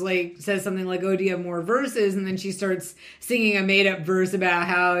Ruth says something like, "Oh, do you have more verses?" And then she starts singing a made-up verse about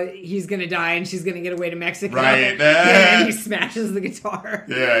how he's going to die and she's going to get away to Mexico. Right. And he smashes the guitar.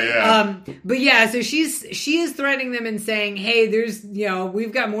 Yeah. But yeah, so she is threatening them and saying, "Hey, there's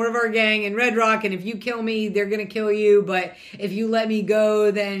we've got more of our gang in Red Rock, and if you kill me, they're going to kill you. But if you let me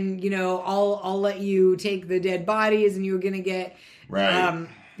go, then I'll let you take the dead bodies, and you're going to get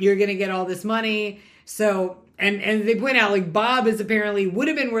all this money." So. And they point out, like, Bob would have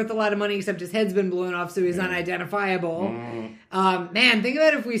been worth a lot of money, except his head's been blown off, so he's unidentifiable. Man, think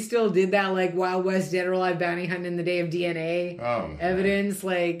about if we still did that, like, Wild West Dead or Alive bounty hunt in the day of DNA evidence.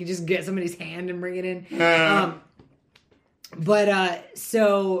 Like, just get somebody's hand and bring it in.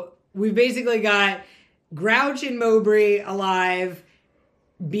 So we've basically got Grouch and Mowbray alive,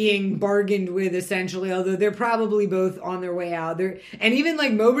 being bargained with, essentially, although they're probably both on their way out. And even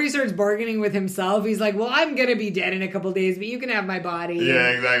like Mowbray starts bargaining with himself. He's like, well, I'm gonna be dead in a couple days, but you can have my body. Yeah,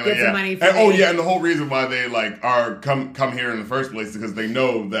 exactly. Get some money for me. And the whole reason why they like are come here in the first place is because they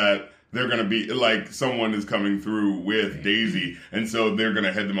know that they're gonna be like someone is coming through with Daisy, and so they're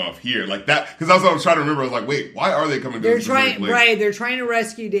gonna head them off here like that. Because that's what I was trying to remember. I was like, wait, why are they coming? They're trying to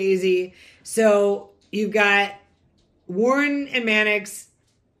rescue Daisy. So you've got Warren and Mannix,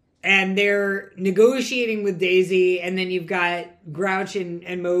 and they're negotiating with Daisy, and then you've got Grouch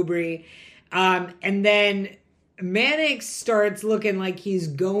and Mowbray. And then Mannix starts looking like he's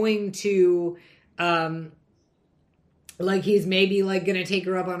going to, like he's maybe like going to take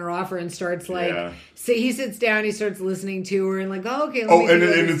her up on her offer, and starts like, so he sits down, he starts listening to her, and like, oh, okay.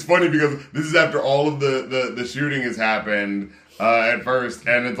 And it's funny because this is after all of the shooting has happened at first,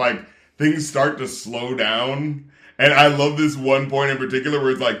 and it's like things start to slow down. And I love this one point in particular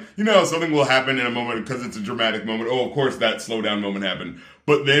where it's like, something will happen in a moment because it's a dramatic moment. Oh, of course that slow down moment happened.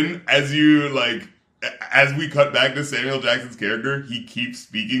 But then as we cut back to Samuel Jackson's character, he keeps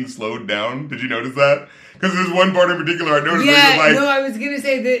speaking slowed down. Did you notice that? Because there's one part in particular I noticed. I was going to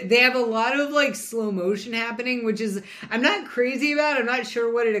say that they have a lot of like slow motion happening, which is, I'm not crazy about. I'm not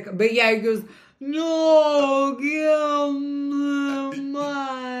sure what but yeah, it goes, no,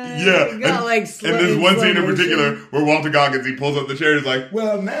 and there's one scene in particular where Walter Goggins, he pulls up the chair and is like,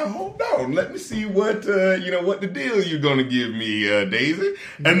 well, now hold on, let me see what the deal you're gonna give me, Daisy.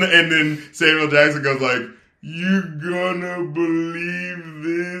 And then Samuel Jackson goes like, you gonna believe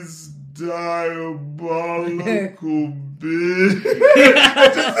this diabolical bitch?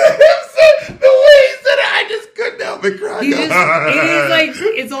 The way he said it, I just couldn't help but cry.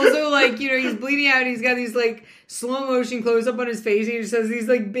 It's also like, he's bleeding out and he's got these like slow motion close up on his face, and he just has these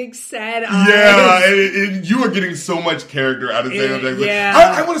like big sad eyes. Yeah, and you are getting so much character out of Samuel Jackson.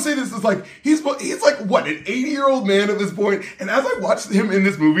 Yeah. I want to say this is like, he's like, what, an 80-year-old man at this point, and as I watched him in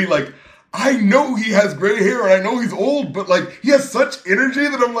this movie, like, I know he has gray hair and I know he's old, but like he has such energy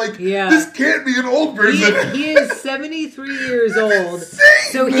that I'm like, this can't be an old person. He is 73 years old.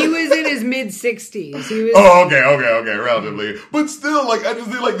 So he was in his mid-60s. Okay, relatively. But still, like, I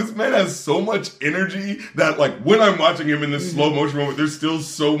just feel like this man has so much energy that like when I'm watching him in this slow motion moment, there's still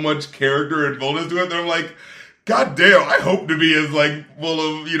so much character and fullness to it that I'm like, God damn, I hope to be as like full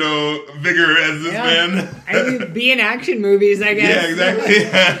of, vigor as this man. I mean, be in action movies, I guess. Yeah, exactly.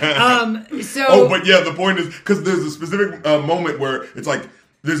 But the point is, because there's a specific moment where it's like,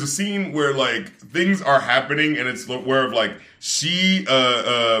 there's a scene where like things are happening, and it's where like she,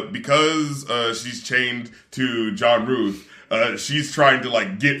 because she's chained to John Ruth, she's trying to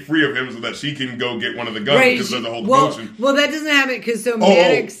like get free of him so that she can go get one of the guns because there's a whole commotion. Well, that doesn't happen because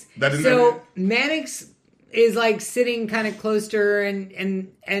Mannix is like sitting kind of close to her, and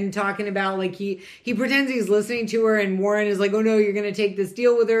and talking about like he pretends he's listening to her, and Warren is like, oh no, you're gonna take this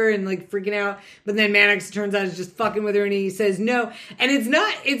deal with her, and like freaking out. But then Mannix turns out is just fucking with her, and he says no. And it's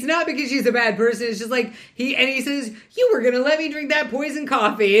not because she's a bad person. It's just like he says, you were gonna let me drink that poison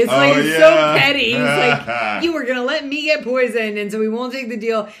coffee. It's like it's so petty. He's like, you were gonna let me get poisoned, and so he won't take the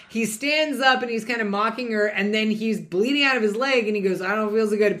deal. He stands up and he's kind of mocking her, and then he's bleeding out of his leg, and he goes, I don't know if it feels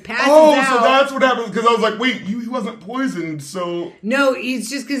so good. Passes out. So that's what happened, because I was like, wait, he wasn't poisoned, so... No, it's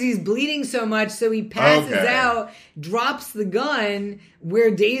just because he's bleeding so much, so he passes out, drops the gun where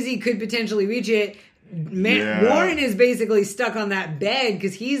Daisy could potentially reach it. Warren is basically stuck on that bed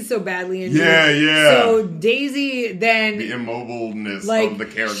because he's so badly injured. So Daisy then... The immobileness of the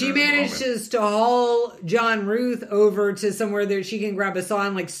character. She manages to haul John Ruth over to somewhere that she can grab a saw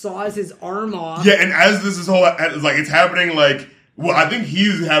and like saws his arm off. Yeah, and as this is like it's happening like... Well, I think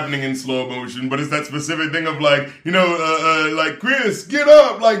he's happening in slow motion, but it's that specific thing of like, like, Chris, get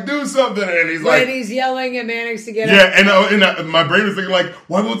up, like, do something. And he's like... And he's yelling at Mannix to get up. Yeah, and my brain was thinking like,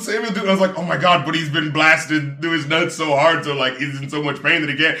 why won't Samuel do it? I was like, oh my God, but he's been blasted through his nuts so hard, so like, he's in so much pain that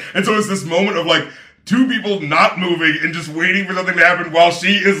he can't. And so it's this moment of like, two people not moving and just waiting for something to happen while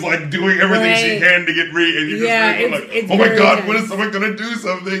she is like doing everything she can to get free, and you just like, oh my God, when is someone gonna do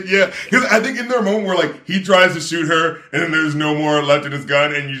something? Yeah, because I think in their moment where like he tries to shoot her and then there's no more left in his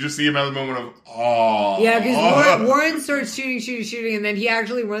gun, and you just see him at the moment of because Warren starts shooting, and then he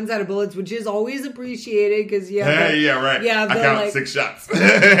actually runs out of bullets, which is always appreciated because I count 6 shots.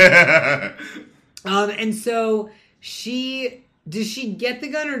 And so does she get the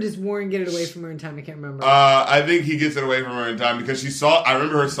gun, or does Warren get it away from her in time? I can't remember. I think he gets it away from her in time because I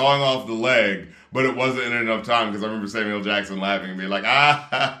remember her sawing off the leg, but it wasn't in enough time because I remember Samuel Jackson laughing and being like,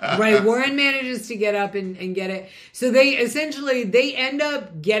 Right, Warren manages to get up and get it. So they end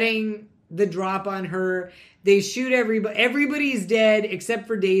up getting the drop on her. They shoot everybody. Everybody's dead except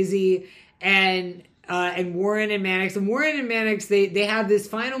for Daisy and Warren and Mannix. And Warren and Mannix, they have this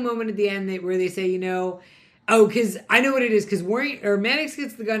final moment at the end where they say, because I know what it is. Because Mannix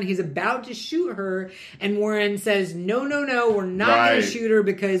gets the gun, he's about to shoot her, and Warren says, "No, we're not going to shoot her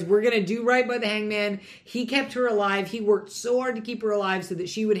because we're going to do right by the hangman. He kept her alive. He worked so hard to keep her alive so that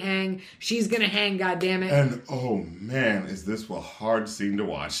she would hang. She's going to hang. Goddammit." And oh man, is this a hard scene to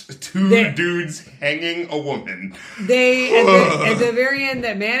watch? Two dudes hanging a woman. At the very end,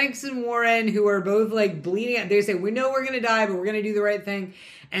 that Mannix and Warren, who are both like bleeding out, they say, "We know we're going to die, but we're going to do the right thing."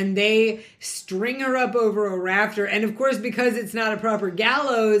 And they string her up over a rafter. And of course, because it's not a proper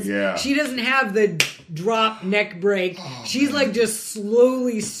gallows, she doesn't have the drop neck break. She's like just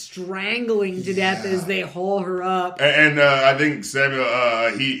slowly strangling to death as they haul her up. And I think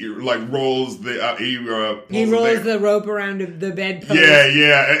Samuel, he like rolls the he rolls the rope around the bedpost.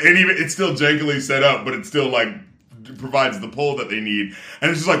 Yeah. And even it's still jankily set up, but it's still like provides the pull that they need, and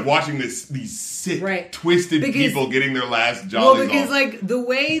it's just like watching these sick, twisted people getting their last jollies. Well, because like the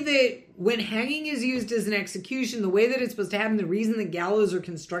way that when hanging is used as an execution, the way that it's supposed to happen, the reason the gallows are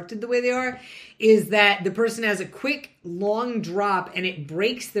constructed the way they are, is that the person has a quick, long drop, and it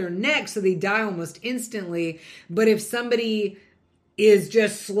breaks their neck, so they die almost instantly. But if somebody is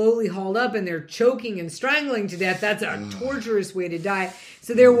just slowly hauled up and they're choking and strangling to death, that's a torturous way to die.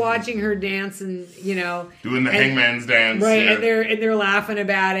 So they're watching her dance and, doing the hangman's dance. Right, and they're laughing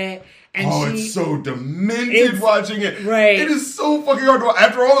about it. And it's so demented watching it. Right. It is so fucking hard to watch.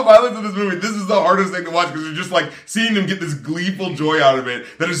 After all the violence of this movie, this is the hardest thing to watch because you're just like seeing them get this gleeful joy out of it.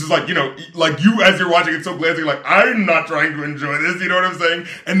 That it's just like, like you as you're watching it so glancing, like, I'm not trying to enjoy this, you know what I'm saying?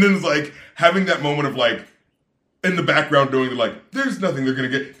 And then it's like having that moment of like, in the background doing like, there's nothing they're going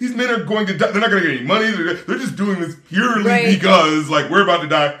to get. These men are going to die. They're not going to get any money. They're just doing this purely because like we're about to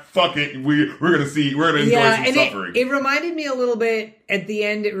die. Fuck it. We're going to enjoy some suffering. It reminded me a little bit at the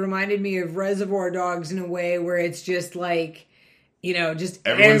end. It reminded me of Reservoir Dogs in a way where it's just like, just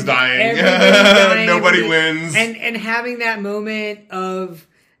everyone's dying. Nobody wins. And having that moment of,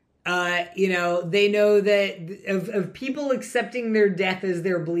 they know that of people accepting their death as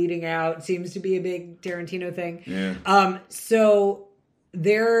they're bleeding out seems to be a big Tarantino thing. Yeah. So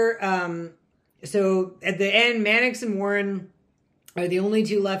they're, so at the end, Mannix and Warren are the only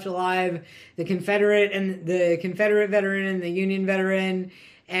two left alive. The Confederate veteran and the Union veteran,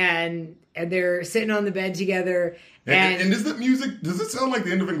 and they're sitting on the bed together. And is that music? Does it sound like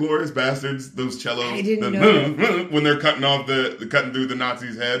the end of Inglourious Bastards? Those cellos. I didn't know when they're cutting off cutting through the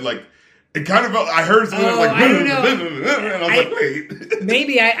Nazi's head. Like it kind of felt. I heard something like. I don't know. And I was like, wait.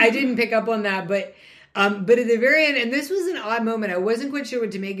 Maybe I didn't pick up on that, but at the very end, and this was an odd moment. I wasn't quite sure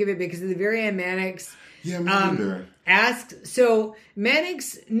what to make of it because at the very end, Mannix. Yeah, me neither. So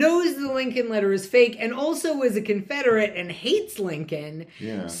Mannix knows the Lincoln letter is fake and also is a Confederate and hates Lincoln.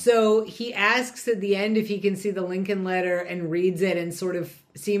 Yeah. So he asks at the end if he can see the Lincoln letter and reads it and sort of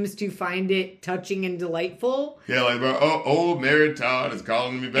seems to find it touching and delightful. Yeah, like, old Mary Todd is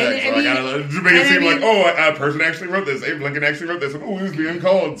calling me back, And, so I I mean- gotta just make it and I seem mean- like, a person actually wrote this. Abe Lincoln actually wrote this. Oh, he was being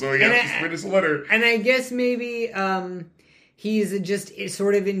called, so he has to witness a letter. And I guess maybe he's just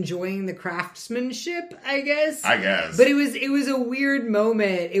sort of enjoying the craftsmanship, I guess. But it was a weird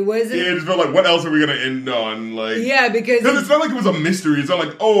moment. It wasn't. Yeah, it just felt like, what else are we gonna end on? Like, Yeah, because it's not like it was a mystery. It's not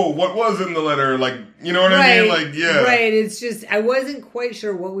like, oh, what was in the letter? Like, you know what I mean? Like, yeah, right. It's just I wasn't quite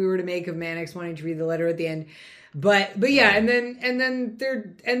sure what we were to make of Mannix wanting to read the letter at the end, but yeah, and then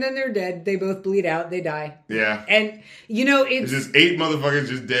they're dead. They both bleed out. They die. Yeah. And It's just 8 motherfuckers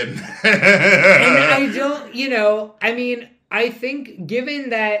just dead. and I don't. I mean, I think given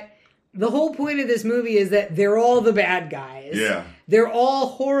that the whole point of this movie is that they're all the bad guys. Yeah. They're all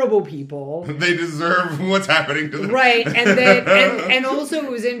horrible people. They deserve what's happening to them. Right. And then and also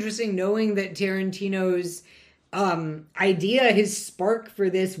it was interesting knowing that Tarantino's idea, his spark for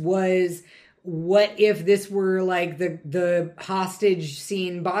this was, what if this were like the hostage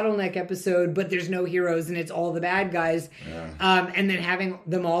scene bottleneck episode, but there's no heroes and it's all the bad guys. Yeah. And then having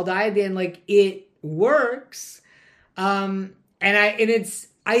them all die at the end, like, it works.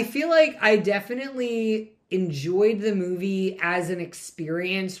 I feel like I definitely enjoyed the movie as an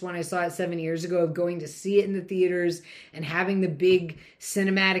experience when I saw it 7 years ago, of going to see it in the theaters and having the big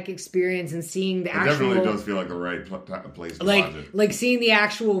cinematic experience and seeing the actual. It definitely does feel like the right place to watch it. Like seeing the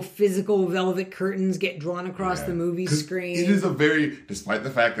actual physical velvet curtains get drawn across the movie 'Cause screen. It is despite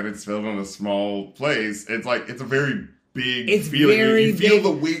the fact that it's filmed in a small place, it's a very big feeling. You feel big.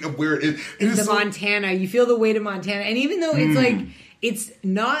 the weight of where it is. Montana. You feel the weight of Montana. And even though it's like, it's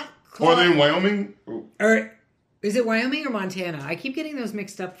not. Or are they in Wyoming? Or is it Wyoming or Montana? I keep getting those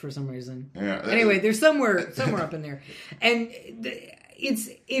mixed up for some reason. Yeah. Anyway, there's somewhere up in there. And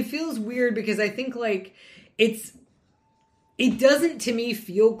it feels weird because I think like it doesn't to me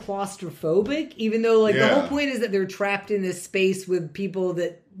feel claustrophobic, even though like the whole point is that they're trapped in this space with people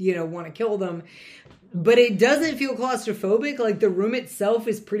that, want to kill them. But it doesn't feel claustrophobic. Like, the room itself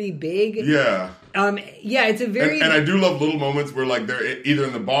is pretty big. Yeah. It's a very... And I do love little moments where, like, they're either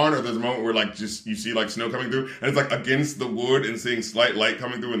in the barn or there's a moment where, like, just you see, like, snow coming through. And it's, like, against the wood and seeing slight light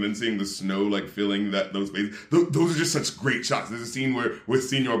coming through and then seeing the snow, like, filling those spaces. Those are just such great shots. There's a scene with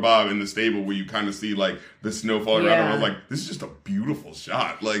Senor Bob in the stable where you kind of see, like, the snow falling around. And I was like, this is just a beautiful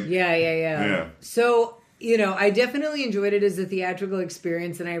shot. Like, Yeah. So... I definitely enjoyed it as a theatrical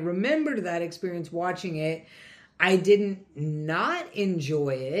experience, and I remembered that experience watching it. I didn't not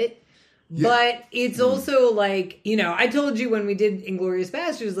enjoy it, but it's also like, I told you when we did Inglourious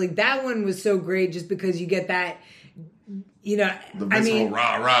Basterds, like, that one was so great just because you get that, the visceral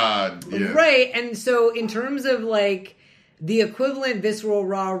rah-rah. Yeah. Right, and so in terms of, like, the equivalent visceral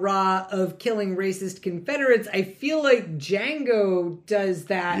rah-rah of killing racist Confederates, I feel like Django does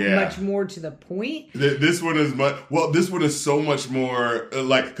that much more to the point. This one is this one is so much more,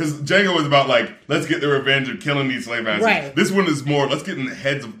 because Django is about, like, let's get the revenge of killing these slave masters. Right. This one is more, let's get in the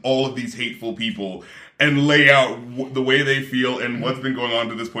heads of all of these hateful people and lay out the way they feel and what's been going on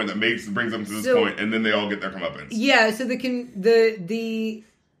to this point that brings them to this point, and then they all get their comeuppance. Yeah, so the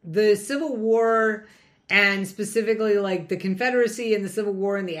Civil War... And specifically, like, the Confederacy and the Civil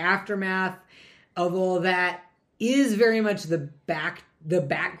War and the aftermath of all that is very much the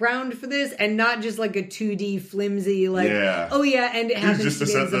background for this, and not just like a 2D flimsy, like, and it happens just to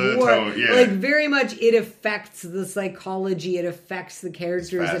to be in set Civil the War. tone, yeah. Like, very much it affects the psychology, it affects the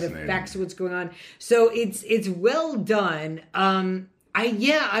characters, it affects what's going on. So it's well done. But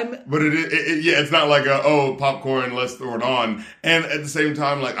it's not like popcorn, let's throw it on. And at the same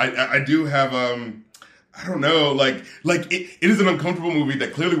time, like, I do have I don't know, like it is an uncomfortable movie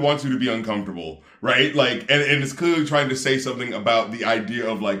that clearly wants you to be uncomfortable, right? Like, and it's clearly trying to say something about the idea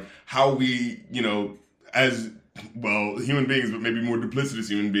of, like, how we, as, well, human beings, but maybe more duplicitous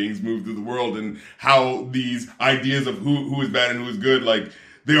human beings move through the world, and how these ideas of who is bad and who is good, like,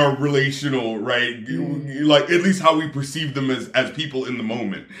 they are relational, right? Like, at least how we perceive them as people in the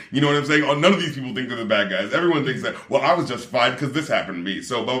moment. You know what I'm saying? None of these people think they're the bad guys. Everyone thinks that, well, I was justified because this happened to me.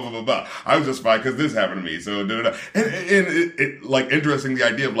 So, blah, blah, blah, blah. I was justified because this happened to me. So, da, da, da. And it, like, interesting, the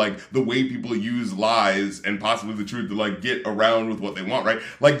idea of, like, the way people use lies and possibly the truth to, like, get around with what they want, right?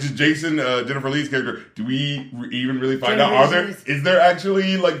 Like, just Jason, Jennifer Lee's character, do we even really find out? Is there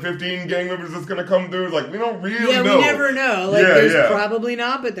actually, like, 15 gang members that's going to come through? Like, we don't really know. Yeah, we never know. Like, there's probably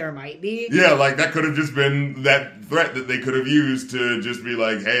not, but there might be. Yeah, like, that could have just been that threat that they could have used to just be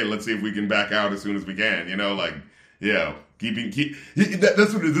like, hey, let's see if we can back out as soon as we can, like, Yeah.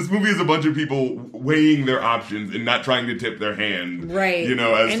 That's what it is. This movie is a bunch of people weighing their options and not trying to tip their hand. Right. You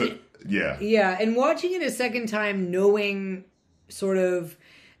know, yeah, and watching it a second time, knowing sort of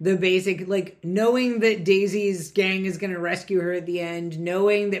the basic, like, knowing that Daisy's gang is going to rescue her at the end,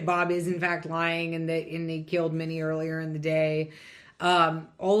 knowing that Bob is in fact lying and he killed Minnie earlier in the day,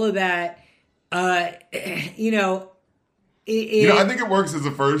 all of that, you know, I think it works as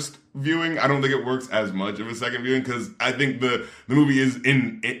a first viewing. I don't think it works as much of a second viewing because I think the movie is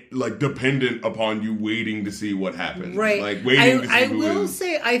like dependent upon you waiting to see what happens. Right. Like waiting to see I who will is,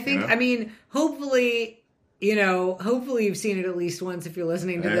 say, I think, you know? I mean, hopefully you've seen it at least once if you're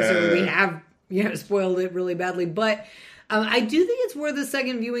listening to this, or we have, spoiled it really badly. But I do think it's worth a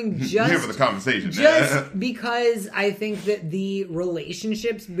second viewing just for the conversation. Just because I think that the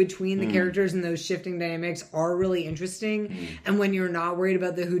relationships between the characters and those shifting dynamics are really interesting. And when you're not worried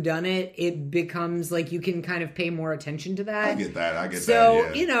about the whodunit, it becomes like you can kind of pay more attention to that. I get that.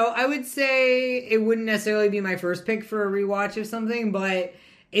 So, Yeah. I would say it wouldn't necessarily be my first pick for a rewatch of something, but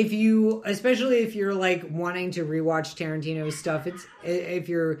especially if you're like wanting to rewatch Tarantino's stuff, if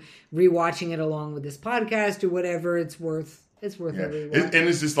you're rewatching it along with this podcast or whatever, it's worth a rewatch. And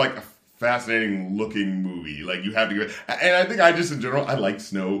it's just like a fascinating looking movie. Like you have to give it, and I think I just in general I like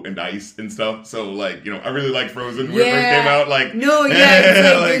snow and ice and stuff. So like I really liked Frozen when it first came out. Like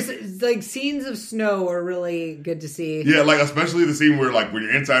it's like scenes of snow are really good to see. Yeah, like especially the scene where like when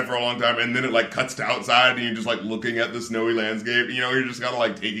you're inside for a long time and then it like cuts to outside and you're just like looking at the snowy landscape. You're just kind of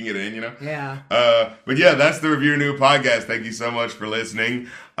like taking it in. Yeah. But yeah, that's the Review New podcast. Thank you so much for listening.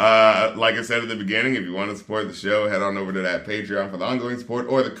 Like I said at the beginning, if you want to support the show, head on over to that Patreon for the ongoing support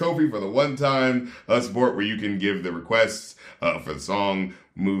or the Ko-fi for the one-time support where you can give the requests for the song,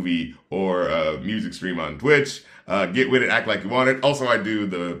 movie, or music stream on Twitch. Get with it, act like you want it. Also, I do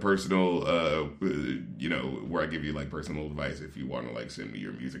the personal, where I give you like personal advice if you want to like send me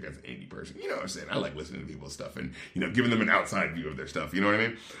your music as an indie person. You know what I'm saying? I like listening to people's stuff and giving them an outside view of their stuff. You know what I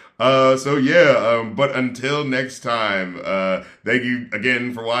mean? But until next time, thank you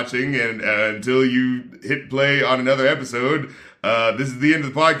again for watching, and until you hit play on another episode, this is the end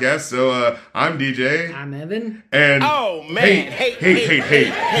of the podcast. So I'm DJ. I'm Evan. And oh man, hey,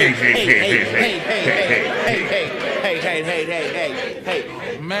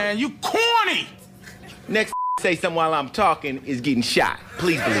 man, you corny. Next say something while I'm talking is getting shot.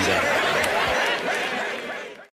 Please believe that.